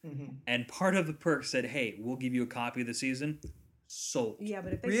Justice, and part of the perk said, "Hey, we'll give you a copy of the season." Sold. Yeah,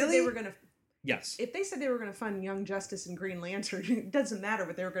 but if they said they were gonna, if they said they were gonna fund Young Justice and Green Lantern, it doesn't matter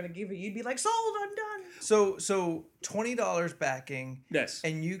what they were gonna give you. You'd be like, "Sold, I'm done." So $20 backing. Yes,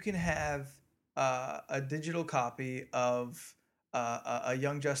 and you can have a digital copy of a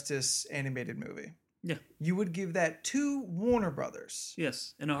Young Justice animated movie. Yeah. You would give that to Warner Brothers.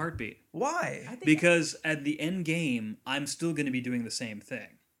 Yes, in a heartbeat. Why? Because at the end game, I'm still going to be doing the same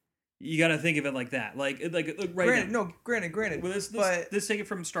thing. You got to think of it like that. Like right now. Granted. Well, let's take it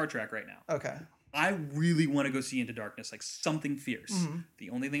from Star Trek right now. Okay. I really want to go see Into Darkness, like something fierce. Mm-hmm. The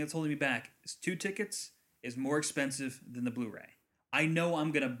only thing that's holding me back is 2 tickets is more expensive than the Blu-ray. I know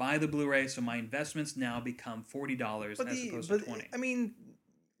I'm going to buy the Blu-ray, so my investments now become $40 as opposed to $20. I mean,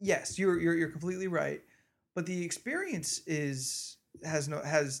 yes, you're completely right, but the experience has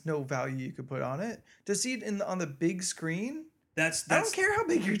no value you could put on it. To see it on the big screen, I don't care how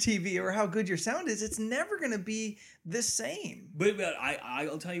big your TV or how good your sound is. It's never going to be the same. But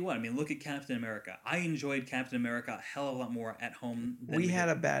I'll tell you what. I mean, look at Captain America. I enjoyed Captain America a hell of a lot more at home than we had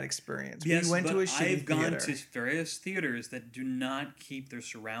a bad experience. Yes, we went to a shitty I've gone theater. to various theaters that do not keep their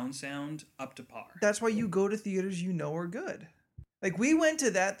surround sound up to par. That's why you go to theaters you know are good. Like, we went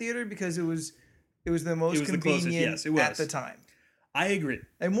to that theater because it was the most convenient at the time. I agree.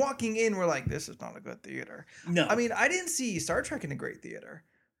 And walking in, we're like, this is not a good theater. No. I mean, I didn't see Star Trek in a great theater.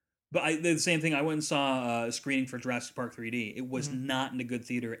 But the same thing, I went and saw a screening for Jurassic Park 3D. It was not in a good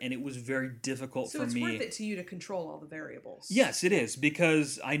theater, and it was very difficult for me. So it's worth it to you to control all the variables. Yes, it is,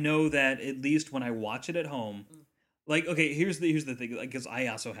 because I know that at least when I watch it at home... Like, okay, here's the thing, because I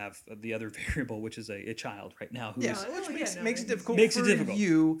also have the other variable, which is a child right now. Which makes it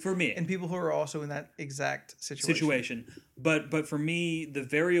difficult for me. And people who are also in that exact situation. But for me, the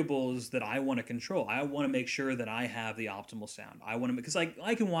variables that I want to control, I want to make sure that I have the optimal sound. I want to, because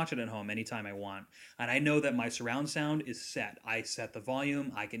I can watch it at home anytime I want. And I know that my surround sound is set. I set the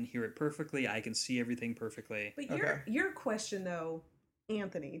volume, I can hear it perfectly, I can see everything perfectly. But your question, though,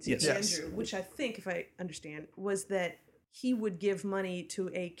 Anthony, to Andrew, which I think, if I understand, was that he would give money to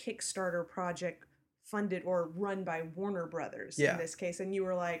a Kickstarter project funded or run by Warner Brothers in this case. And you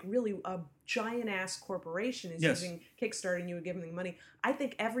were like, really, a giant-ass corporation is using Kickstarter and you would give them the money. I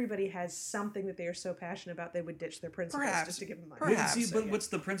think everybody has something that they are so passionate about they would ditch their principles just to give them money. But what's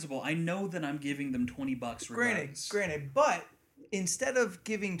the principle? I know that I'm giving them $20 regardless. Granted, but instead of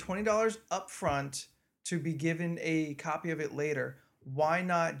giving $20 up front to be given a copy of it later, why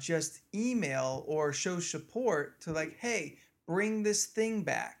not just email or show support to like, hey, bring this thing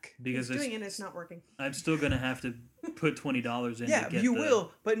back? Because he's doing it, it's not working. I'm still going to have to put $20 in. Yeah, you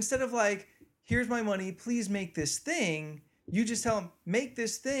will. But instead of like, here's my money, please make this thing, You just tell them, make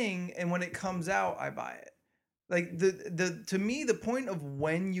this thing, and when it comes out, I buy it. Like to me, the point of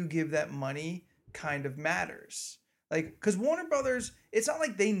when you give that money kind of matters. Like, because Warner Brothers, it's not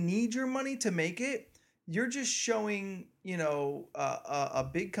like they need your money to make it. You're just showing, a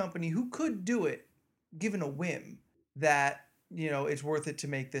big company who could do it, given a whim, that it's worth it to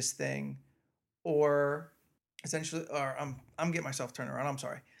make this thing, or essentially, or I'm getting myself turned around. I'm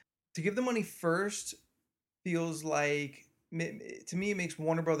sorry. To give the money first feels like, to me, it makes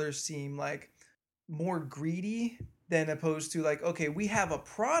Warner Brothers seem like more greedy than opposed to like, okay, we have a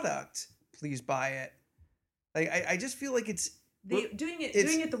product, please buy it. Like I just feel like doing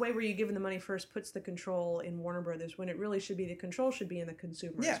it the way where you give them the money first puts the control in Warner Brothers when it really should be the control should be in the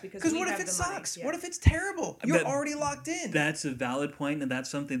consumers. Yeah, because what if it sucks? Yeah. What if it's terrible? You're already locked in. That's a valid point, and that's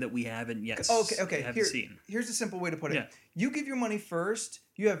something that we haven't yet seen. Here's a simple way to put it. Yeah. You give your money first,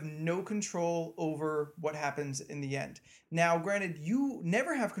 you have no control over what happens in the end. Now, granted, you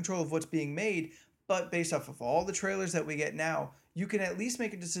never have control of what's being made, but based off of all the trailers that we get now, you can at least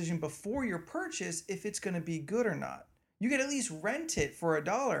make a decision before your purchase if it's going to be good or not. You could at least rent it for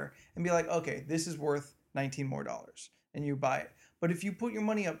 $1 and be like, okay, this is worth $19 more, and you buy it. But if you put your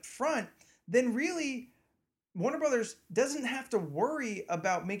money up front, then really Warner Brothers doesn't have to worry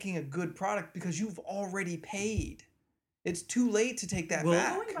about making a good product because you've already paid. It's too late to take that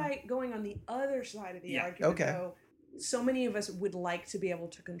back. Going on the other side of the argument, though, so many of us would like to be able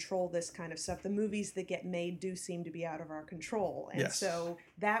to control this kind of stuff. The movies that get made do seem to be out of our control. And so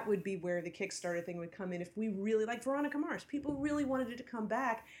that would be where the Kickstarter thing would come in. If we really, like Veronica Mars, people really wanted it to come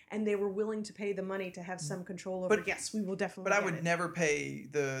back and they were willing to pay the money to have some control over it. Yes, we will definitely But I would never pay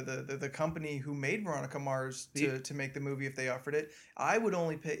the company who made Veronica Mars to make the movie if they offered it. I would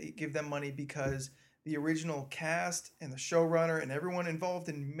only give them money because the original cast and the showrunner and everyone involved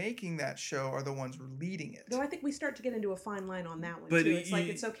in making that show are the ones leading it. Though I think we start to get into a fine line on that one, too. It's like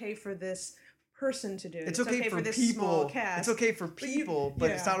it's okay for this person to do it. It's okay for this people. Small cast. It's okay for people,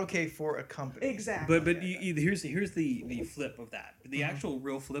 but it's not okay for a company. Exactly. But here's the flip of that. The actual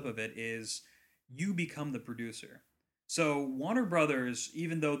real flip of it is you become the producer. So Warner Brothers,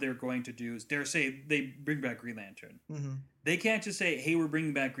 even though they're going to do, dare say they bring back Green Lantern, they can't just say, hey, we're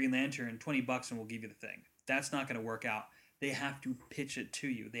bringing back Green Lantern, $20 and we'll give you the thing. That's not going to work out. They have to pitch it to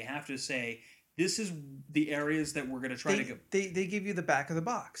you. They have to say, this is the areas that we're going to try to go. They give you the back of the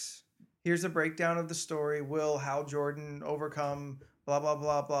box. Here's a breakdown of the story. Will Hal Jordan overcome blah, blah,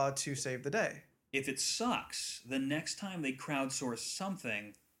 blah, blah to save the day? If it sucks, the next time they crowdsource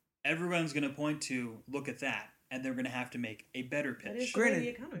something, everyone's going to point to, look at that. And they're going to have to make a better pitch. That is the way the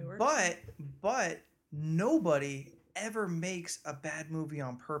economy works. But nobody ever makes a bad movie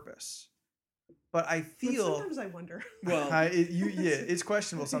on purpose. But I feel... Sometimes I wonder. Well, it's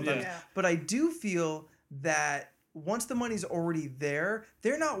questionable sometimes. Yeah. But I do feel that once the money's already there,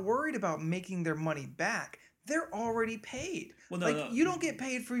 they're not worried about making their money back. They're already paid. Well, you don't get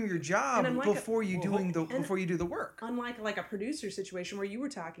paid for your job before you do the work. Unlike like a producer situation where you were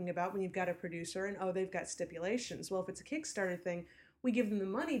talking about when you've got a producer and they've got stipulations. Well, if it's a Kickstarter thing, we give them the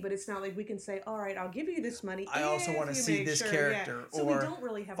money, but it's not like we can say, all right, I'll give you this money. I also want to see this character. So we don't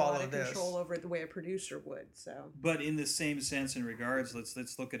really have a lot of control over it the way a producer would. So, but in the same sense and regards,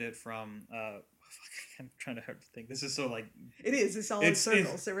 let's look at it from. I'm trying to think. This is so like it is. It's all in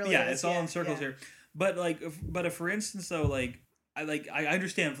circles. It really is. It's all in circles here. But if for instance though, I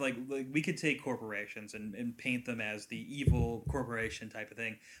understand like we could take corporations and paint them as the evil corporation type of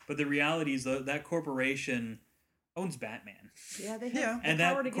thing. But the reality is that corporation owns Batman. Yeah, they have. And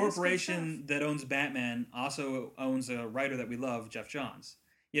that corporation that owns Batman also owns a writer that we love, Jeff Johns.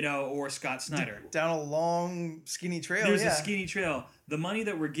 Or Scott Snyder. Down a long, skinny trail. There's a skinny trail. The money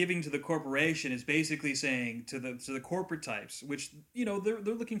that we're giving to the corporation is basically saying to the corporate types, which, they're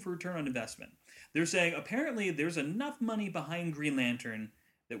looking for return on investment. They're saying, apparently, there's enough money behind Green Lantern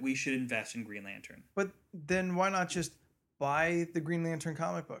that we should invest in Green Lantern. But then why not just buy the Green Lantern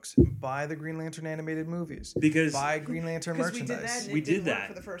comic books, buy the Green Lantern animated movies, buy Green Lantern merchandise? We did that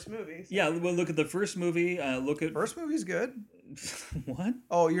for the first movie. So. Yeah, well, look at the first movie. First movie's good. What?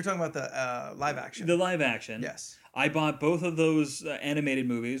 Oh, you're talking about the live action. The live action. Yes. I bought both of those animated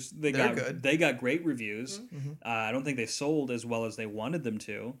movies. They're good. They got great reviews. Mm-hmm. I don't think they sold as well as they wanted them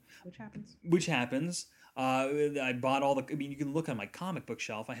to. Which happens. I bought all the. I mean, you can look on my comic book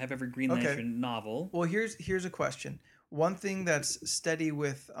shelf. I have every Green Lantern novel. Well, here's a question. One thing that's steady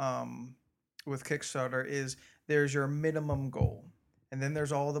with Kickstarter is there's your minimum goal, and then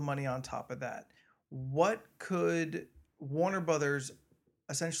there's all the money on top of that. What could Warner Brothers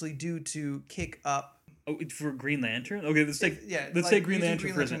essentially do to kick up Oh, for Green Lantern? Okay, let's take Green using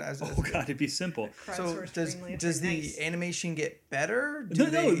Lantern for a second. as Oh god, it'd be simple. So Crowdsourced does Green Lantern, does the nice. animation get better? No,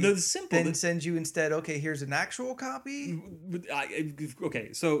 it's simple. Then send you instead. Okay, here's an actual copy.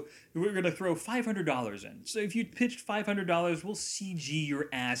 Okay, so we're gonna throw $500 in. So if you pitched $500, we'll CG your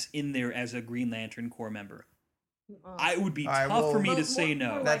ass in there as a Green Lantern Corps member. I would be All right, tough for well- me to say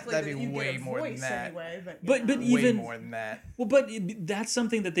no. That'd be way more than that. Anyway, but But Way even more than that. well, but that's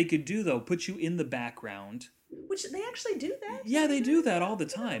something that they could do though. Put you in the background. which they actually do that. Yeah, they do that all the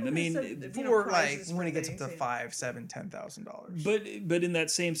time. I mean, For like when it gets up to $5,000, $7,000, $10,000. but in that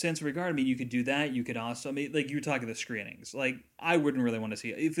same sense of regard, I mean, you could do that. You could also, I mean, like you were talking the screenings. Like I wouldn't really want to see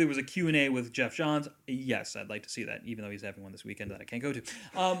it. If there was a Q&A with Jeff Johns, yes, I'd like to see that. Even though he's having one this weekend that I can't go to.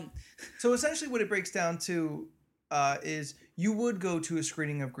 So essentially, what it breaks down to is you would go to a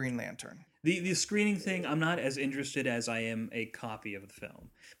screening of Green Lantern. The screening thing, I'm not as interested as I am a copy of the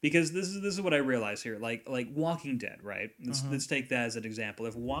film, because this is what I realize here. Like Walking Dead, right? Let's take that as an example.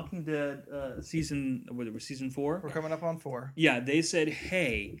 If Walking Dead season 4, We're coming up on 4. yeah, they said,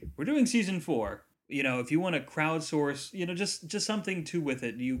 hey, we're doing season 4. You know, if you want to crowdsource, you know, just something to with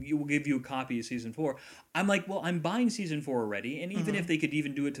it, you will give you a copy of season 4. I'm like, well, I'm buying season 4 already, and even if they could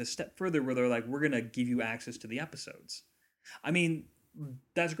even do it to a step further, where they're like, we're gonna give you access to the episodes. I mean,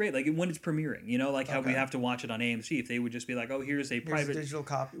 that's great. Like when it's premiering, you know, like how we Okay. have to watch it on AMC. If they would just be like, oh, here's a Here's private a digital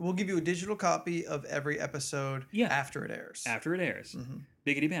copy. We'll give you a digital copy of every episode Yeah. after it airs. after it airs,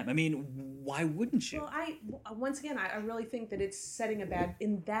 biggity bam. I mean, why wouldn't you? Well, once again, I really think that it's setting a bad,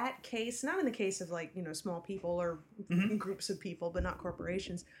 in that case, not in the case of like, you know, small people or groups of people, but not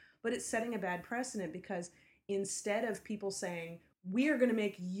corporations, but it's setting a bad precedent because instead of people saying, we are going to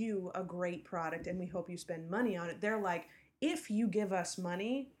make you a great product and we hope you spend money on it, they're like, if you give us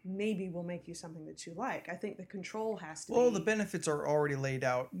money, maybe we'll make you something that you like. I think the control has to Well, be... the benefits are already laid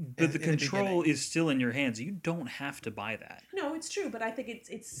out. But the control is still in your hands. You don't have to buy that. No, it's true, but I think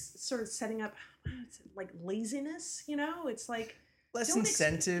it's sort of setting up like laziness, you know? It's like... less don't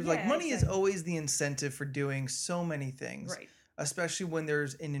incentive. yeah, Like money exactly. is always the incentive for doing so many things. Right. Especially when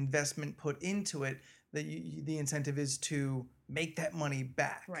there's an investment put into it, that the incentive is to make that money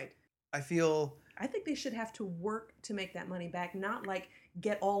back. Right. I feel I think they should have to work to make that money back, not like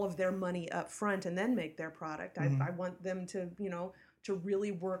get all of their money up front and then make their product. I want them to, you know, to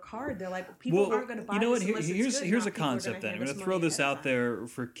really work hard. They're like, people aren't going to buy you know what? this unless it's good. Here's Not a people are concept. Then I'm hand going to us throw money this ahead of out time. there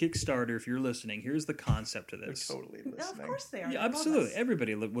for Kickstarter. If you're listening, here's the concept of they're this. totally No, listening. of course they are. Yeah, They love absolutely. us.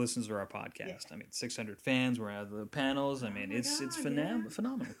 Everybody listens to our podcast. I mean, 600 fans. We're at the panels. I mean, my it's God,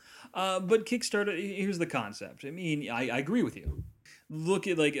 phenomenal. But Kickstarter. Here's the concept. I mean, I agree with you. Look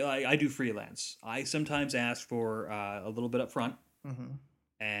at like I do freelance. I sometimes ask for a little bit up front,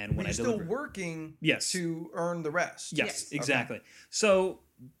 and when But I you're still deliver, working Yes. to earn the rest. yes, Yes. exactly. So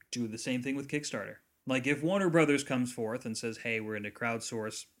do the same thing with Kickstarter. Like if Warner Brothers comes forth and says, "Hey, we're going to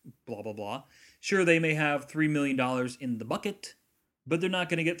crowdsource, blah blah blah," sure they may have $3 million in the bucket, but they're not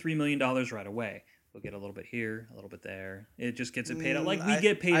going to get $3 million right away. They'll get a little bit here, a little bit there. It just gets it paid out. Like we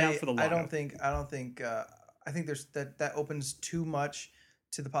get paid out for the lotto. I think there's that opens too much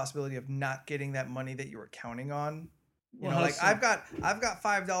to the possibility of not getting that money that you were counting on. You Well, know, how like so? I've got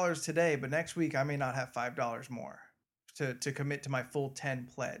 $5 today, but next week I may not have $5 more to commit to my full 10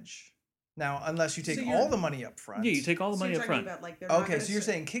 pledge. Now, unless you take So you're- all the money up front. Yeah, you take all the So money you're up talking front. about, like, they're not Okay, gonna so you're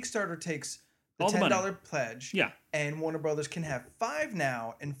say- saying Kickstarter takes the All the money. $10 pledge. Yeah, And Warner Brothers can have 5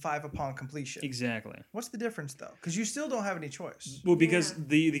 now and 5 upon completion. exactly. What's the difference though? Because you still don't have any choice. Well, because Yeah.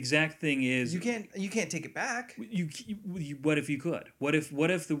 the exact thing is You can't take it back. you what if you could? What if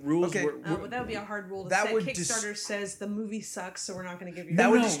the rules Okay. were Well, that would be a hard rule to That set. would Kickstarter says the movie sucks, so we're not going to give you. That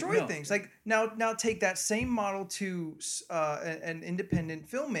No, would no, destroy no. things. Like now take that same model to an independent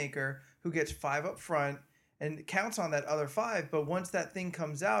filmmaker who gets 5 up front and counts on that other 5. But once that thing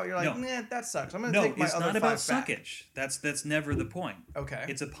comes out, you're like, No. nah, that sucks. I'm gonna no, take my it's other not 5 about back. suckage. That's never the point. Okay.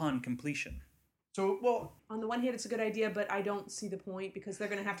 It's upon completion. So well, On the one hand, it's a good idea, but I don't see the point because they're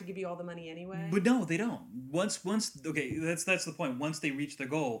going to have to give you all the money anyway. But no, they don't. Once okay, that's the point. Once they reach their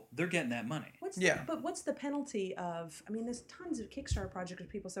goal, they're getting that money. Yeah. But what's the penalty of? I mean, there's tons of Kickstarter projects where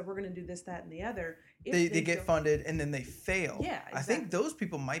people said we're going to do this, that, and the other. If they get don't- funded and then they fail. Yeah, I exactly. think those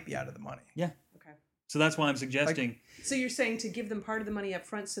people might be out of the money. Yeah. Okay. So that's why I'm suggesting. So you're saying to give them part of the money up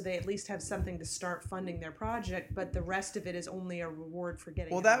front so they at least have something to start funding their project, but the rest of it is only a reward for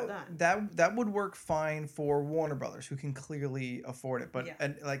getting Well, it all done. that would work fine for Warner Brothers, who can clearly afford it. But Yeah.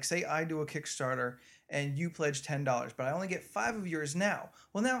 and like, say I do a Kickstarter and you pledge $10, but I only get 5 of yours now.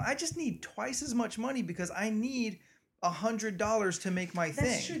 Well, now I just need twice as much money because I need $100 to make my thing.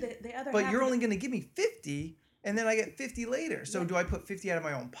 That's true. The other But half you're of only going to give me 50, and then I get 50 later. So Yeah. do I put 50 out of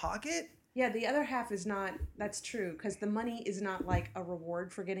my own pocket? Yeah, the other half is not. That's true, because the money is not like a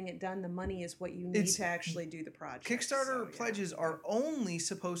reward for getting it done. The money is what you need It's- to actually do the project. Kickstarter So, yeah. pledges are only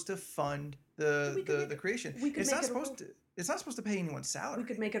supposed to fund the We could make creation. we could It's make not it a supposed rule. to. It's not supposed to pay anyone's salary. We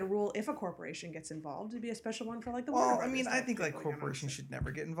could make it a rule if a corporation gets involved. It'd be a special one for like the. Well, Warner I Brothers mean, I type think like people, you know, corporations so- should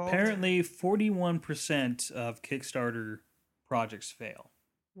never get involved. Apparently, 41% of Kickstarter projects fail.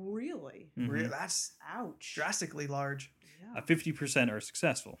 Really? Mhm. That's Ouch. drastically large. Yeah. 50% are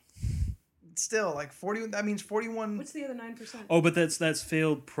successful. Still, like 40. That means 41. What's the other 9%? Oh, but that's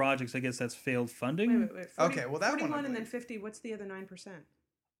failed projects. I guess that's failed funding. Wait. Okay, well, that one I 41 and then believe. 50. What's the other 9%?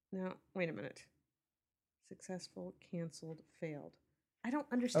 No, wait a minute. Successful, canceled, failed. I don't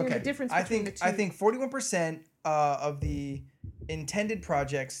understand the difference between the two. I think 41% of the intended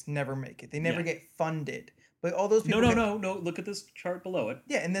projects never make it. They never Yeah. get funded. But all those people. No. Look at this chart below it.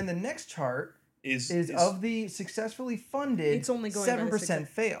 Yeah, and then the next chart Is of the successfully funded. It's only going by the 7%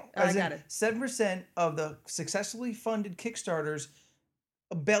 fail. Oh, I As in, got it. 7% of the successfully funded Kickstarters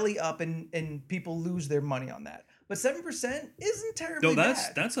belly up and people lose their money on that. But 7% isn't terribly no.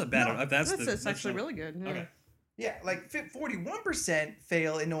 bad. That's a bad. No, That's actually really good. Yeah. Okay. Yeah, like 41%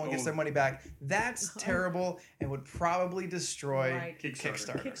 fail and no one gets Oh. their money back. That's terrible and would probably destroy Right.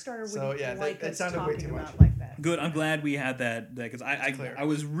 Kickstarter. Kickstarter So, wouldn't yeah, like that us sounded way talking too about much. like that. Good. I'm glad we had that because It's clear. I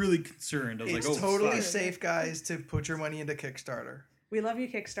was really concerned. I was It's like, oh, totally fuck. safe, guys, to put your money into Kickstarter. We love you,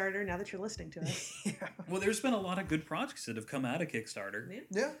 Kickstarter, now that you're listening to us. Well, there's been a lot of good projects that have come out of Kickstarter.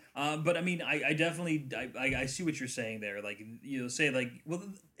 Yeah. Yeah. But I mean, I definitely I see what you're saying there. Like, you know, say like, well,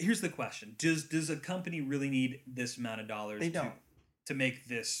 here's the question: Does a company really need this amount of dollars? They don't. to make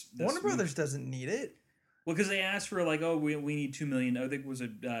this. Warner movie? Brothers doesn't need it. Well, because they asked for like, oh, we need $2 million. I think was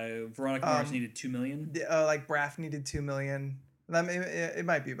it Veronica Mars needed $2 million. Like Braff needed $2 million. It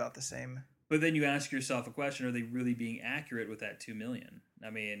might be about the same. But then you ask yourself a question: are they really being accurate with that $2 million?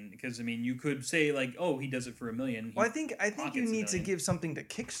 I mean, because you could say like, oh, he does it for $1 million. Well, I think you pockets $1 need to million. give something to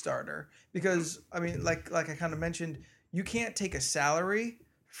Kickstarter because I mean, like I kind of mentioned, you can't take a salary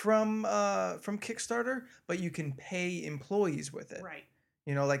from Kickstarter, but you can pay employees with it. Right.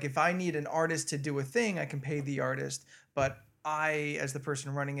 You know, like if I need an artist to do a thing, I can pay the artist, but I, as the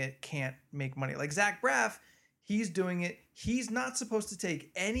person running it, can't make money. Like Zach Braff, he's doing it. He's not supposed to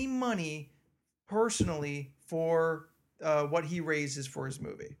take any money personally for what he raises for his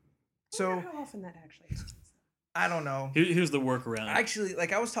movie. I So wonder how often that actually happens. I don't know. Here's the workaround. Actually,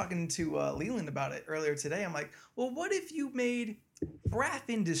 like I was talking to Leland about it earlier today. I'm like, well, what if you made Braff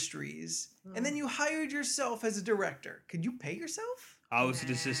Industries and then you hired yourself as a director? Could you pay yourself? I was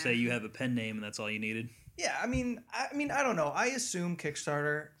just to say you have a pen name and that's all you needed. Yeah, I mean, I don't know. I assume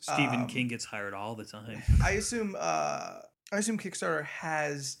Kickstarter. Stephen King gets hired all the time. I assume Kickstarter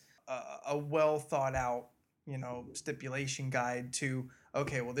has a well thought out, stipulation guide to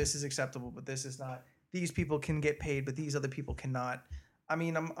okay, well, this is acceptable, but this is not. These people can get paid, but these other people cannot. I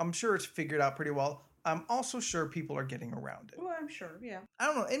mean, I'm sure it's figured out pretty well. I'm also sure people are getting around it. Well, I'm sure, yeah. I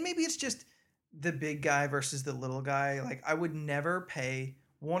don't know, and maybe it's just the big guy versus the little guy. Like, I would never pay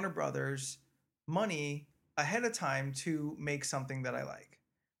Warner Brothers money ahead of time to make something that I like.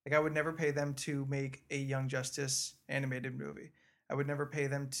 Like, I would never pay them to make a Young Justice animated movie. I would never pay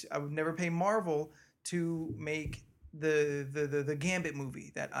I would never pay Marvel to make the Gambit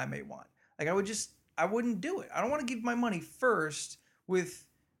movie that I may want. Like, I wouldn't do it. I don't want to give my money first with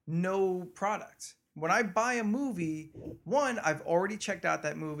no product. When I buy a movie, one, I've already checked out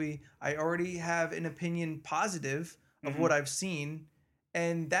that movie. I already have an opinion positive of what I've seen.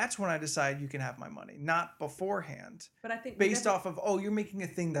 And that's when I decide you can have my money, not beforehand. But I think Based off of, oh, you're making a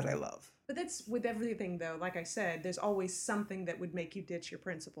thing that I love. But that's with everything, though. Like I said, there's always something that would make you ditch your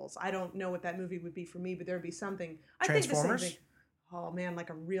principles. I don't know what that movie would be for me, but there would be something. I think the same Transformers? thing. Oh man, like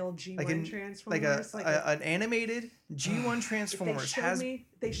a real G1 Like an Transformers, an animated G1 Transformers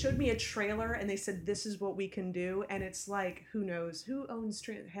They showed me a trailer and they said this is what we can do, and it's like who knows who owns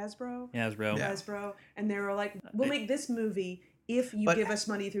Hasbro? Hasbro. Yeah. Hasbro, and they were like, we'll make this movie if you But give us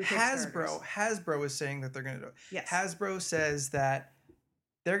money through Kickstarters. Hasbro is saying that they're going to do it. Yes. Hasbro says that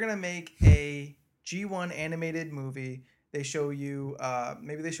they're going to make a G1 animated movie. They show you,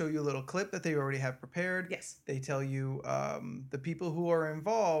 maybe they show you a little clip that they already have prepared. Yes. They tell you the people who are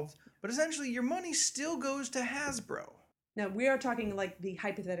involved, but essentially your money still goes to Hasbro. Now we are talking like the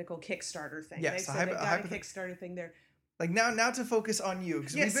hypothetical Kickstarter thing. Yes, They a said they've got a hypothet- Kickstarter thing there. Like now to focus on you,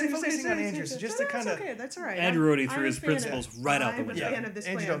 because we've been focusing on Andrew, so just to kind of... Okay, that's all right. Andrew already threw his principles right out the window. I'm a fan of this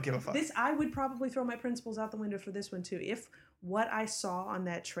Andrew plan. don't give a fuck. This, I would probably throw my principles out the window for this one too. If what I saw on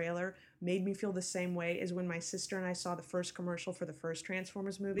that trailer made me feel the same way as when my sister and I saw the first commercial for the first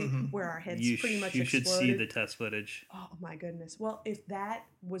Transformers movie, where our heads pretty much You exploded. should see the test footage. Oh my goodness. Well, if that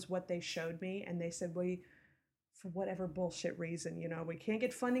was what they showed me and they said, for whatever bullshit reason, we can't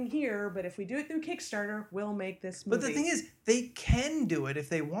get funding here, but if we do it through Kickstarter, we'll make this movie. But the thing is, they can do it if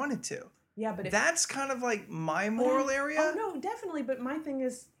they wanted to. Yeah, but that's kind of like my moral area. Oh no, definitely. But my thing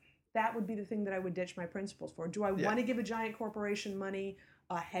is, that would be the thing that I would ditch my principles for. Do I want to give a giant corporation money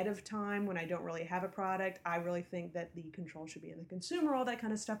ahead of time when I don't really have a product? I really think that the control should be in the consumer, all that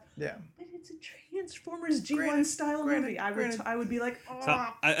kind of stuff. Yeah. But it's a Transformers G1 style movie. I would be like,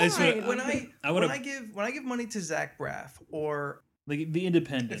 fine. When I give money to Zach Braff or like the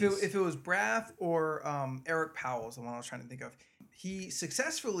Independents, if it was Braff or Eric Powell is the one I was trying to think of. He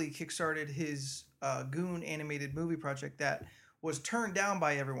successfully kickstarted his Goon animated movie project that was turned down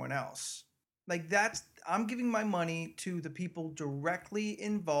by everyone else. Like I'm giving my money to the people directly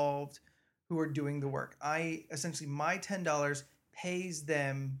involved who are doing the work. Essentially my $10 pays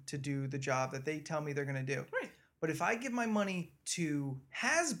them to do the job that they tell me they're going to do. Right. But if I give my money to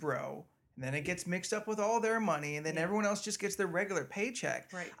Hasbro, and then it gets mixed up with all their money, and then everyone else just gets their regular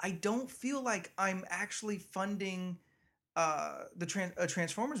paycheck, right. I don't feel like I'm actually funding a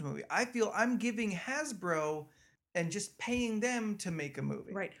Transformers movie. I feel I'm giving Hasbro and just paying them to make a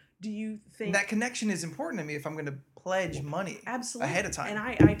movie. Right. Do you think that connection is important to me if I'm going to pledge money ahead of time?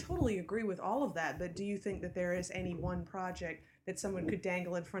 And I totally agree with all of that. But do you think that there is any one project that someone could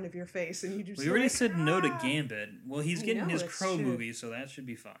dangle in front of your face and you just... We already said no to Gambit. Well, he's getting his Crow movie, so that should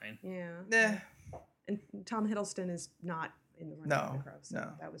be fine. Yeah. And Tom Hiddleston is not in the running for the Crow.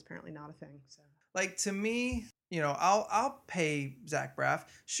 So that was apparently not a thing. So, like, to me, I'll pay Zach Braff.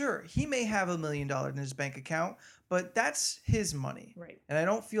 Sure, he may have $1 million in his bank account, but that's his money. Right. And I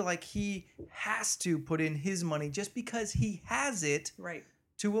don't feel like he has to put in his money just because he has it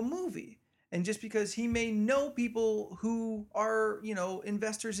to a movie. And just because he may know people who are,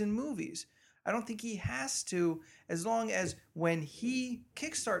 investors in movies. I don't think he has to, as long as when he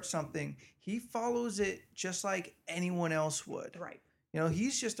kickstarts something, he follows it just like anyone else would. Right.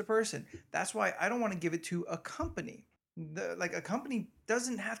 He's just a person. That's why I don't want to give it to a company. A company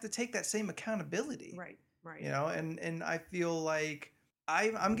doesn't have to take that same accountability. Right. And I feel like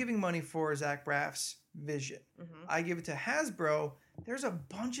I'm giving money for Zach Braff's vision. Mm-hmm. I give it to Hasbro. There's a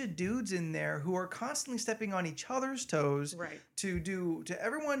bunch of dudes in there who are constantly stepping on each other's toes to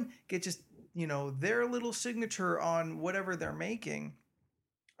everyone get just, their little signature on whatever they're making.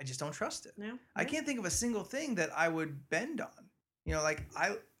 I just don't trust it. No. I can't think of a single thing that I would bend on.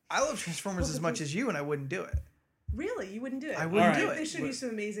 I love Transformers as much as you, and I wouldn't do it. Really? You wouldn't do it? I wouldn't do it. They should do some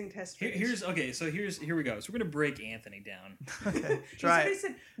amazing test footage. Here we go. So we're gonna break Anthony down. Okay, try it.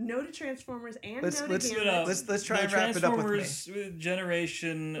 Said no to Transformers and let's no to Gambit. Let's try and wrap it up with me. Transformers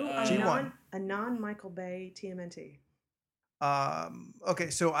generation G1. A non-Michael Bay TMNT. Okay,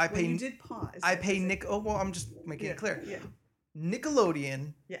 so I pay. You did pause. I pay Nick. Oh well, I'm just making it clear. Yeah.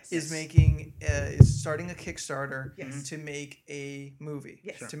 Nickelodeon is starting a Kickstarter to make a movie.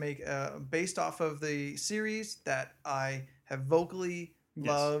 Yes. To make based off of the series that I have vocally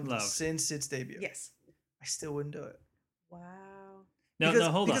loved since its debut. Yes. I still wouldn't do it. Wow.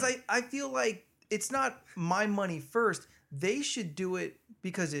 Hold on. Because I feel like it's not my money first. They should do it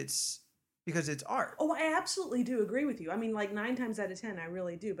because it's art. Oh, I absolutely do agree with you. I mean, like 9 times out of 10, I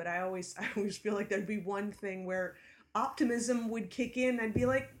really do. But I always feel like there'd be one thing where optimism would kick in. I'd be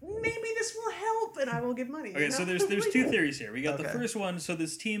like, maybe this will help, and I will give money. Okay, so there's two theories here. We got the first one. So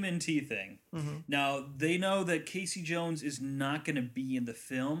this TMNT thing. Mm-hmm. Now they know that Casey Jones is not going to be in the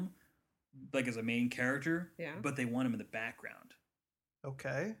film, like as a main character. Yeah. But they want him in the background.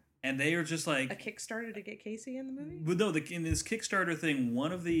 Okay. And they are just like a Kickstarter to get Casey in the movie. But no, in this Kickstarter thing,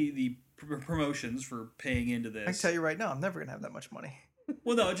 one of the promotions for paying into this. I can tell you right now, I'm never gonna have that much money.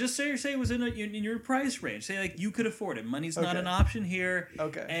 Well, no, just say it was in your price range. Say like you could afford it. Money's not an option here.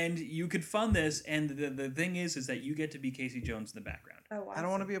 Okay. And you could fund this. And the thing is that you get to be Casey Jones in the background. Oh, I don't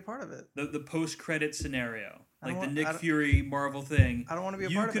want to be a part of it. The post-credit scenario, like the Nick Fury Marvel thing. I don't want to be a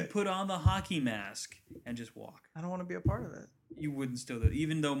part of it. You could put on the hockey mask and just walk. I don't want to be a part of it. You wouldn't still do it,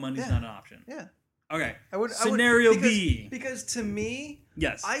 even though money's not an option. Yeah. Okay. Scenario B. Because to me,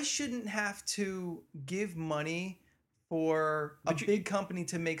 yes, I shouldn't have to give money for a big company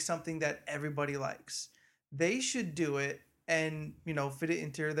to make something that everybody likes. They should do it and, fit it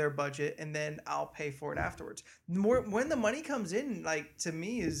into their budget, and then I'll pay for it afterwards. When the money comes in, like, to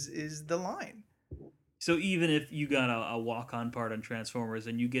me is the line. So even if you got a walk-on part on Transformers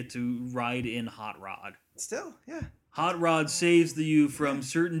and you get to ride in Hot Rod, Still, yeah. Hot Rod saves you from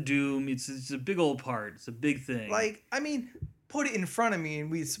certain doom. It's a big old part. It's a big thing. Like, I mean, put it in front of me and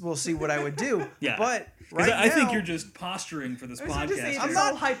we'll see what I would do. Yeah. But 'Cause right I think now- you're just posturing for this I was going to say, podcast. it's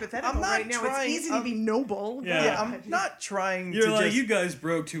not- all hypothetical I'm not right now. trying- It's easy to be noble. Yeah. Yeah, I'm not trying You're to like, just... you guys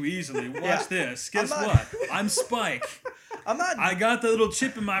broke too easily. Watch Yeah. this. Guess not- what? I'm Spike. I'm not... I got the little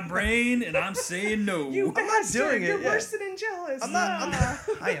chip in my brain, and I'm saying no. You I'm not bastard, doing it, You're yeah. worse than Angelus. I'm not.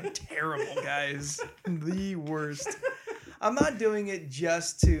 I am terrible, guys. The worst. I'm not doing it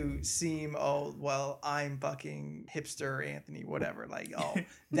just to seem, oh, well, I'm fucking hipster Anthony, whatever. Like, oh,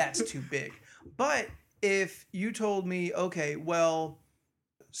 that's too big. But if you told me, okay, well,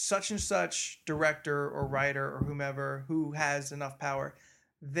 such and such director or writer or whomever who has enough power,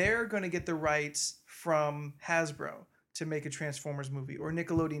 they're going to get the rights from Hasbro to make a Transformers movie or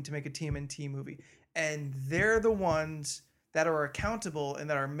Nickelodeon to make a TMNT movie. And they're the ones that are accountable and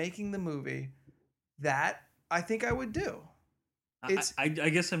that are making the movie, that I think I would do. I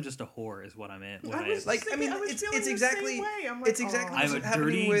guess I'm just a whore, is what I'm in. I was Like, thinking, I mean, I was it's feeling the exactly- same way. I'm like, it's exactly- oh. I'm a what's happening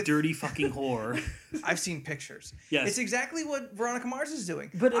dirty, with- dirty fucking whore. I've seen pictures. Yes. It's exactly what Veronica Mars is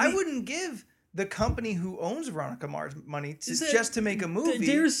doing. But, I I mean- wouldn't give the company who owns Veronica Mars money Is that- just to make a movie.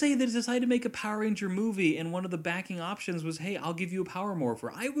 Dare say they decided to make a Power Ranger movie, and one of the backing options was, "Hey, I'll give you a Power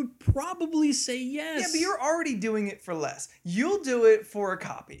Morpher." I would probably say yes. Yeah, but you're already doing it for less. You'll do it for a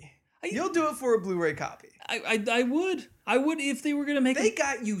copy. You'll do it for a Blu-ray copy. I would if they were gonna make. They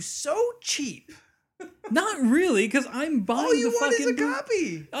got you so cheap. Not really, because I'm buying All you the want fucking. is a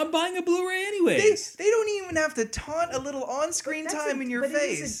copy. I'm buying a Blu-ray They, anyways. they don't even have to taunt a little on-screen That's time in your but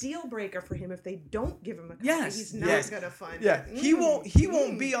face. it is a deal breaker for him if they don't give him a copy. Yes, He's not yes. gonna fund Yeah, it. he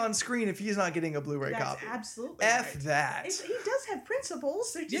won't be on screen if he's not getting a Blu-ray That's copy. absolutely F right. that. He does have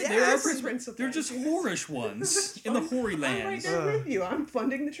principles. They're just Yeah, they are different principles. They're just whorish ones in the hoary I'm right lands. there with you. I'm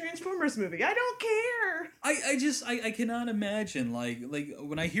funding the Transformers movie. I don't care. I cannot imagine like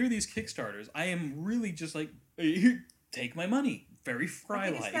when I hear these Kickstarters, I am really just like, "Here, take my money." Very fry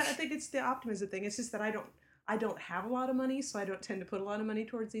like. I think it's the optimism thing. It's just that I don't have a lot of money, so I don't tend to put a lot of money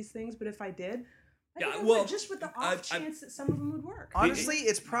towards these things. But if I did, I think I would, just with the off chance that some of them would work. Honestly,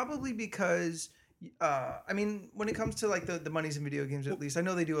 it's probably because, I mean, when it comes to like the monies in video games, at least, I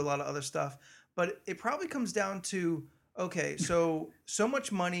know they do a lot of other stuff, but it probably comes down to, okay, so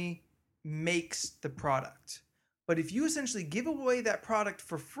much money makes the product. But if you essentially give away that product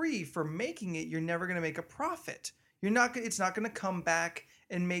for free for making it, you're never going to make a profit. It's not going to come back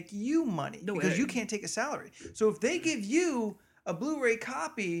and make you money because you can't take a salary. So if they give you a Blu-ray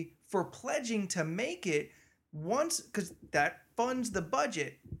copy for pledging to make it because that funds the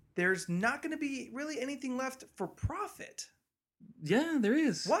budget, there's not going to be really anything left for profit. Yeah, there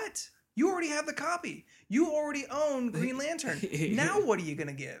is. What? You already have the copy. You already own Green Lantern. Now what are you going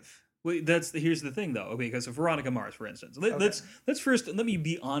to give? Wait, here's the thing though. Okay, because of Veronica Mars, for instance, let's first let me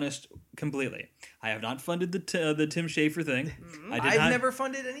be honest completely. I have not funded the Tim Schafer thing. I've never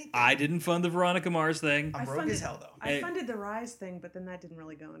funded anything. I didn't fund the Veronica Mars thing. I'm broke as hell though. I funded the Rise thing, but then that didn't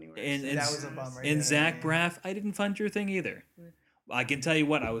really go anywhere. And that was a bummer. And Zach Braff, I didn't fund your thing either. I can tell you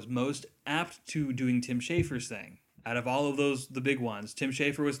what, I was most apt to doing Tim Schafer's thing. Out of all of those, the big ones, Tim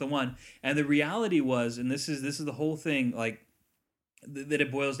Schafer was the one. And the reality was, and this is the whole thing, like that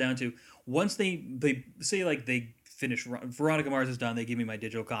it boils down to. Once they say like they finish, Veronica Mars is done, they give me my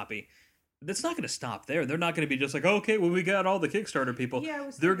digital copy. That's not going to stop there. They're not going to be just like, okay, well, we got all the Kickstarter people. Yeah,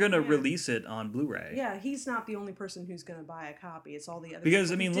 they're going to release it on Blu-ray. Yeah, he's not the only person who's going to buy a copy. It's all the other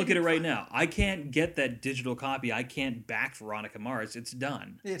Because, I people who mean, look at it didn't right fund now. I can't get that digital copy. I can't back Veronica Mars. It's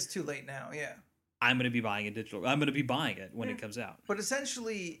done. It's too late now, yeah. I'm going to be buying a digital. I'm going to be buying it when it comes out. But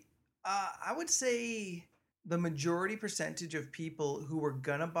essentially, I would say the majority percentage of people who were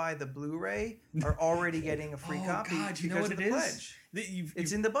gonna buy the Blu-ray are already getting a free copy God, you know because what of the it is? pledge.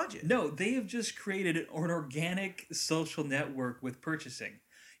 It's in the budget. No, they have just created an organic social network with purchasing.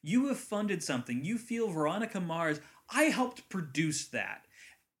 You have funded something. You feel Veronica Mars, I helped produce that.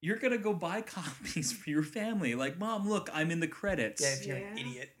 You're going to go buy copies for your family. Like, Mom, look, I'm in the credits. Yeah, if you're an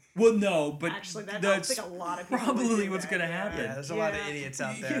idiot. Well, no, but Actually, I that's think a lot of people probably would do what's that, going to yeah. happen. Yeah, there's a lot of idiots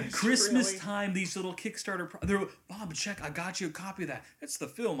out there. Christmas Really. time, these little Kickstarter. They're, Mom, check, I got you a copy of that. That's the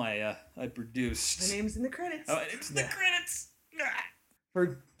film I produced. My name's in the credits. Oh, it's the credits.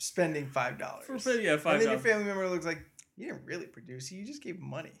 For spending $5. For yeah, $5. And then your family member looks like, you didn't really produce it, you just gave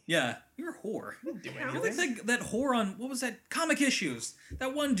money. Yeah, you're a whore. You didn't do I like anything. that whore on, what was that, Comic Issues.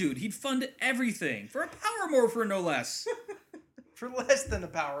 That one dude, he'd fund everything. For a Power Morpher, no less. For less than a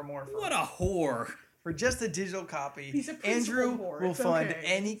Power Morpher. What a whore. for just a digital copy, He's a principal Andrew whore. will It's fund okay.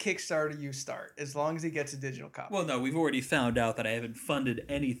 any Kickstarter you start as long as he gets a digital copy. Well, no, we've already found out that I haven't funded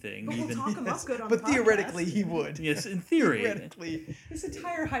anything. But we'll even talk him up good on but the theoretically, podcast. he would. yes, in theory. Theoretically. This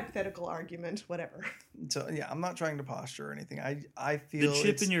entire hypothetical argument, whatever. So yeah, I'm not trying to posture or anything. I The feel chip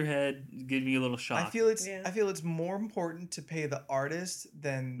it's- in your head giving you a little shock. I feel Yeah. it's more important to pay the artist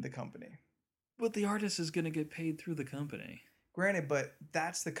than the company. But the artist is going to get paid through the company. Granted, but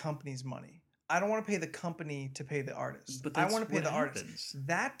that's the company's money. I don't want to pay the company to pay the artist. But I that's want to pay what the artist. happens.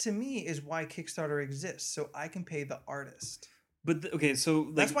 That to me is why Kickstarter exists, so I can pay the artist. But okay, so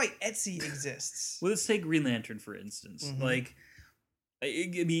like, That's why Etsy exists. well, let's take Green Lantern for instance. Mhm. Like,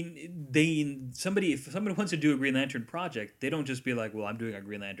 I mean, if somebody wants to do a Green Lantern project, they don't just be like, "Well, I'm doing a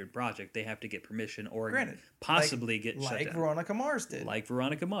Green Lantern project." They have to get permission or Granted, possibly get shut like down, Veronica Mars did. like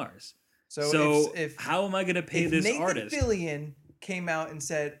Veronica Mars. so So, if how am I going to pay if this Nathan artist? Fillion came out and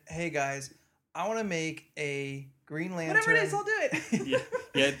said, "Hey guys, I want to make a Green Lantern." Whatever it is, I'll do it. Yeah,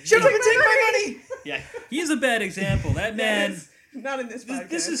 yeah, Shut up yeah, and take my money. yeah. He's a bad example. That man. Yes. Not in this podcast.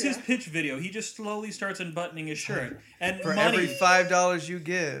 This is his yeah. pitch video. He just slowly starts unbuttoning his shirt, and For money, every $5 you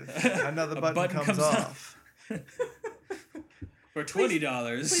give, another A button, button comes comes off. for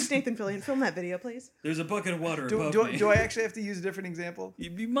 $20. Please, Nathan Fillion, film that video, please. There's a bucket of water Do, above do, me. do I actually have to use a different example?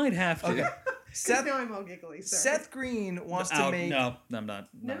 You might have to. Okay. Seth, Now I'm all giggly. Sorry. Seth Green wants to Out. make. No, I'm not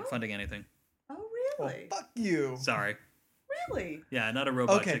No? funding anything. Oh, Well, really? fuck you. Sorry. Really? Yeah, not a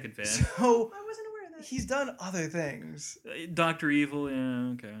Robot Okay, Chicken fan. so I wasn't aware of that. he's done other things. Dr. Evil,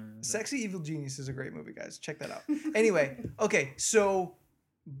 yeah, okay. Sexy Evil Genius is a great movie, guys. Check that out. Anyway, okay, so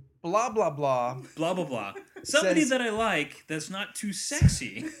blah blah blah. Blah, blah, blah. Somebody Says- that I like that's not too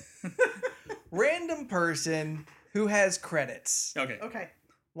sexy. Random person who has credits Okay. Okay.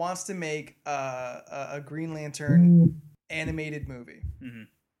 wants to make a Green Lantern animated movie. hmm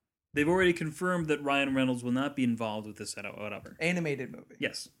They've already confirmed that Ryan Reynolds will not be involved with this at whatever. Animated movie.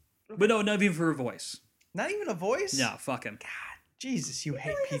 Yes. But no, not even for a voice. Not even a voice? No, fuck him. Jesus, you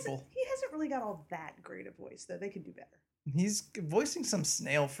hate people. He hasn't really got all that great a voice, though. They could do better. He's voicing some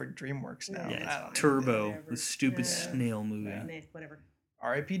snail for DreamWorks now. Yeah, I don't it's know. Turbo, Whatever. the stupid Yeah. snail movie. Nah, whatever.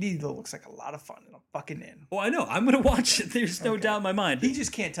 R.I.P.D. though looks like a lot of fun, and I'm fucking in. Oh, I know. I'm gonna watch it. There's no Okay. doubt in my mind. He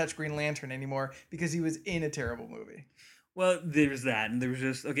just can't touch Green Lantern anymore because he was in a terrible movie. Well, there's that, and there's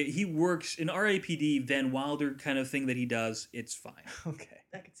just okay. He works in R.A.P.D. Van Wilder kind of thing that he does. It's fine. Okay.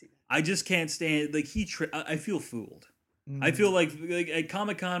 I could see that. I just can't stand like I feel fooled. I feel like at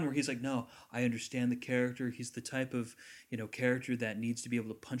Comic-Con where he's like, no, I understand the character. He's the type of character that needs to be able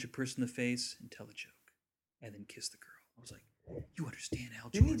to punch a person in the face and tell a joke, and then kiss the girl. I was like, you understand Hal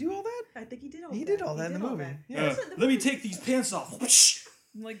Didn't Jordan? he do all that? I think he did all He that. did all that in did the all movie. that. Yeah. Wasn't the Let me movie- take these pants off.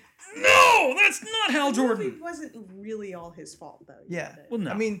 I'm like, no, that's not Hal The movie Jordan. wasn't really all his fault, though. Yeah. Well,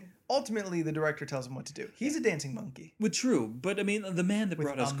 no. I mean, ultimately, the director tells him what to do. He's a dancing monkey. Well, true, but I mean, the man that With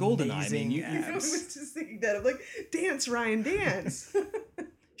brought us Goldeneye. I amazing mean, you I was abs. just thinking that. I'm like, dance, Ryan, dance.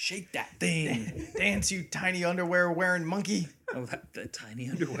 shake that thing. Dance, you tiny underwear wearing monkey. Oh, that tiny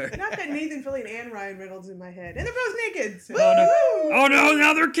underwear. Not that Nathan Fillion and Ryan Reynolds in my head. And they're both naked. So. Oh no! Woo! Oh no!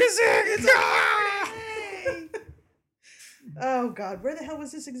 Now they're kissing. Ah! Yay! Oh God, where the hell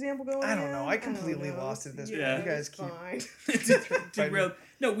was this example going? I don't know. I again? completely don't know. lost it this week. Yeah, You guys it's keep- fine. Derailed.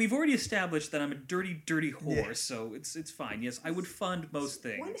 No, we've already established that I'm a dirty, dirty whore, Yeah. so it's fine. Yes, I would fund most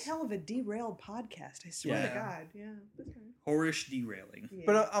things. One hell of a derailed podcast. I swear Yeah. to God. Yeah, that's right. Whorish derailing. Yeah.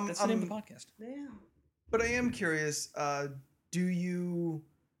 But That's the name of the podcast. yeah. But I am curious. Do you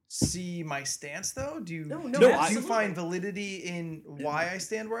see my stance though? Do you No, do no, you absolutely. find validity in why I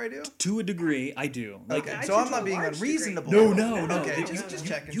stand where I do? To a degree, I do. Like, Okay, I so do I'm to not a being large degree. unreasonable. no. Okay, You- just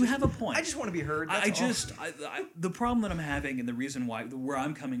checking. You have a point. I just want to be heard. I that's all. just the problem that I'm having and the reason where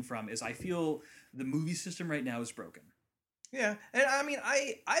I'm coming from is I feel the movie system right now is broken. Yeah, and I mean,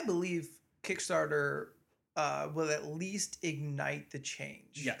 I believe Kickstarter will at least ignite the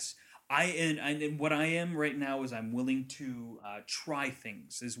change. Yes. And what I am right now is I'm willing to try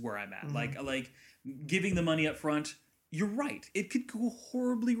things is where I'm at. Mhm. Like giving the money up front. You're right. It could go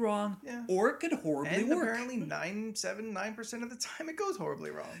horribly wrong, Yeah. or it could horribly And work. apparently 9% of the time it goes horribly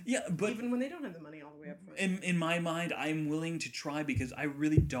wrong. Yeah, but Even when they don't have the money all the way up front. in my mind, I'm willing to try because I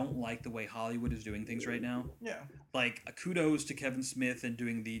really don't like the way Hollywood is doing things right now. Yeah. Like kudos to Kevin Smith and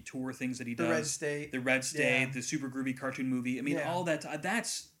doing the tour things that he The does. Red State. The Red State, Yeah. the super groovy cartoon movie. I mean, Yeah. all that.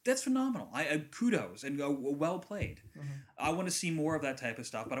 That's phenomenal. I kudos and well played. Mhm. I want to see more of that type of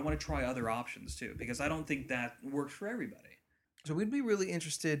stuff, but I want to try other options too because I don't think that works for everybody. So we'd be really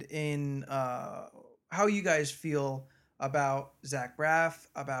interested in how you guys feel about Zach Braff,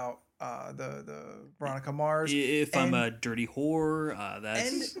 about the Veronica Mars. If I'm a dirty whore,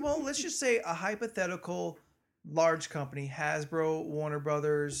 that's... And, well, let's just say a hypothetical large company, Hasbro, Warner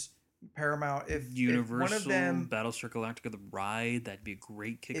Brothers, Paramount, if Universal, one of them Battlestar Galactica, the ride, that'd be a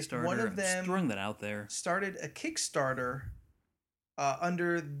great Kickstarter. one of I'm them just throwing that out there. started a Kickstarter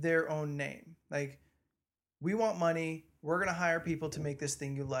under their own name. Like, we want money. We're going to hire people to make this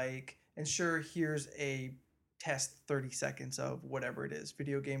thing you like. And sure, here's a test 30 seconds of whatever it is,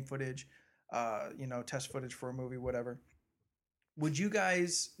 video game footage, test footage for a movie, whatever. Would you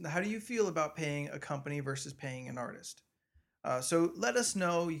guys, how do you feel about paying a company versus paying an artist? So let us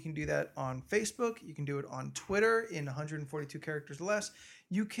know. You can do that on Facebook. You can do it on Twitter in 142 characters or less.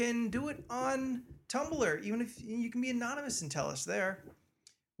 You can do it on Tumblr, even if you can be anonymous and tell us there.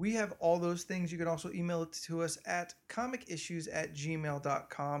 We have all those things. You can also email it to us at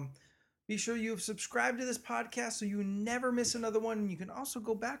comicissues@gmail.com. Be sure you have subscribed to this podcast so you never miss another one. And you can also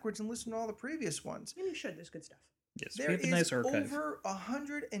go backwards and listen to all the previous ones. And you should. There's good stuff. Yes, There we have a is nice archive. over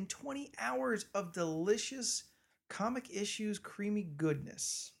 120 hours of delicious Comic Issues creamy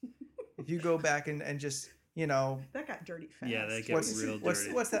goodness. If you go back and just, That got dirty fast. Yeah, that gets real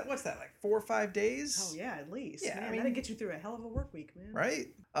dirty. what's that, like 4 or 5 days? Oh, yeah, at least. Yeah, Man, I mean- that'd get you through a hell of a work week, man. Right?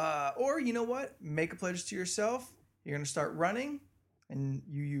 Or you know what? Make a pledge to yourself. You're going to start running and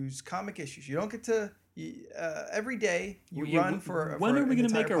you use Comic Issues. You don't get to, every day you run for When are we going gonna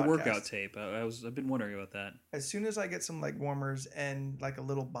to make our workout tape? I've been wondering about that. As soon as I get some leg warmers and like a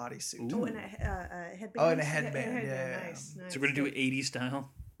little bodysuit. Oh, and a headband. Oh, and a headband, yeah. Nice. So we're gonna do it 80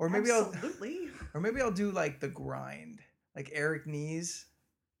 style. Or maybe Absolutely. I'll do like the grind, like Eric Knees.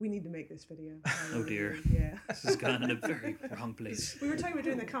 We need to make this video. Oh, dear. Yeah. This has gone in a very wrong place. We were talking about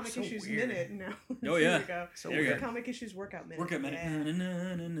doing the Comic So Issues weird. Minute. And now Oh, yeah. Here we go. So There you weird. go. Comic Issues Workout Minute. Workout minute.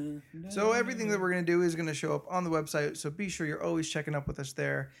 Yeah. So everything that we're going to do is going to show up on the website. So be sure you're always checking up with us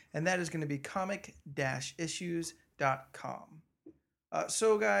there. And that is going to be comic-issues.com.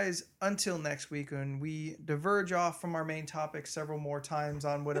 So guys, until next week when we diverge off from our main topic several more times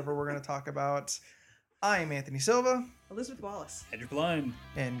on whatever we're going to talk about, I am Anthony Silva. Elizabeth Wallace. Hedge blind.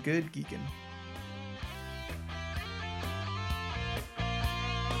 And good geekin'.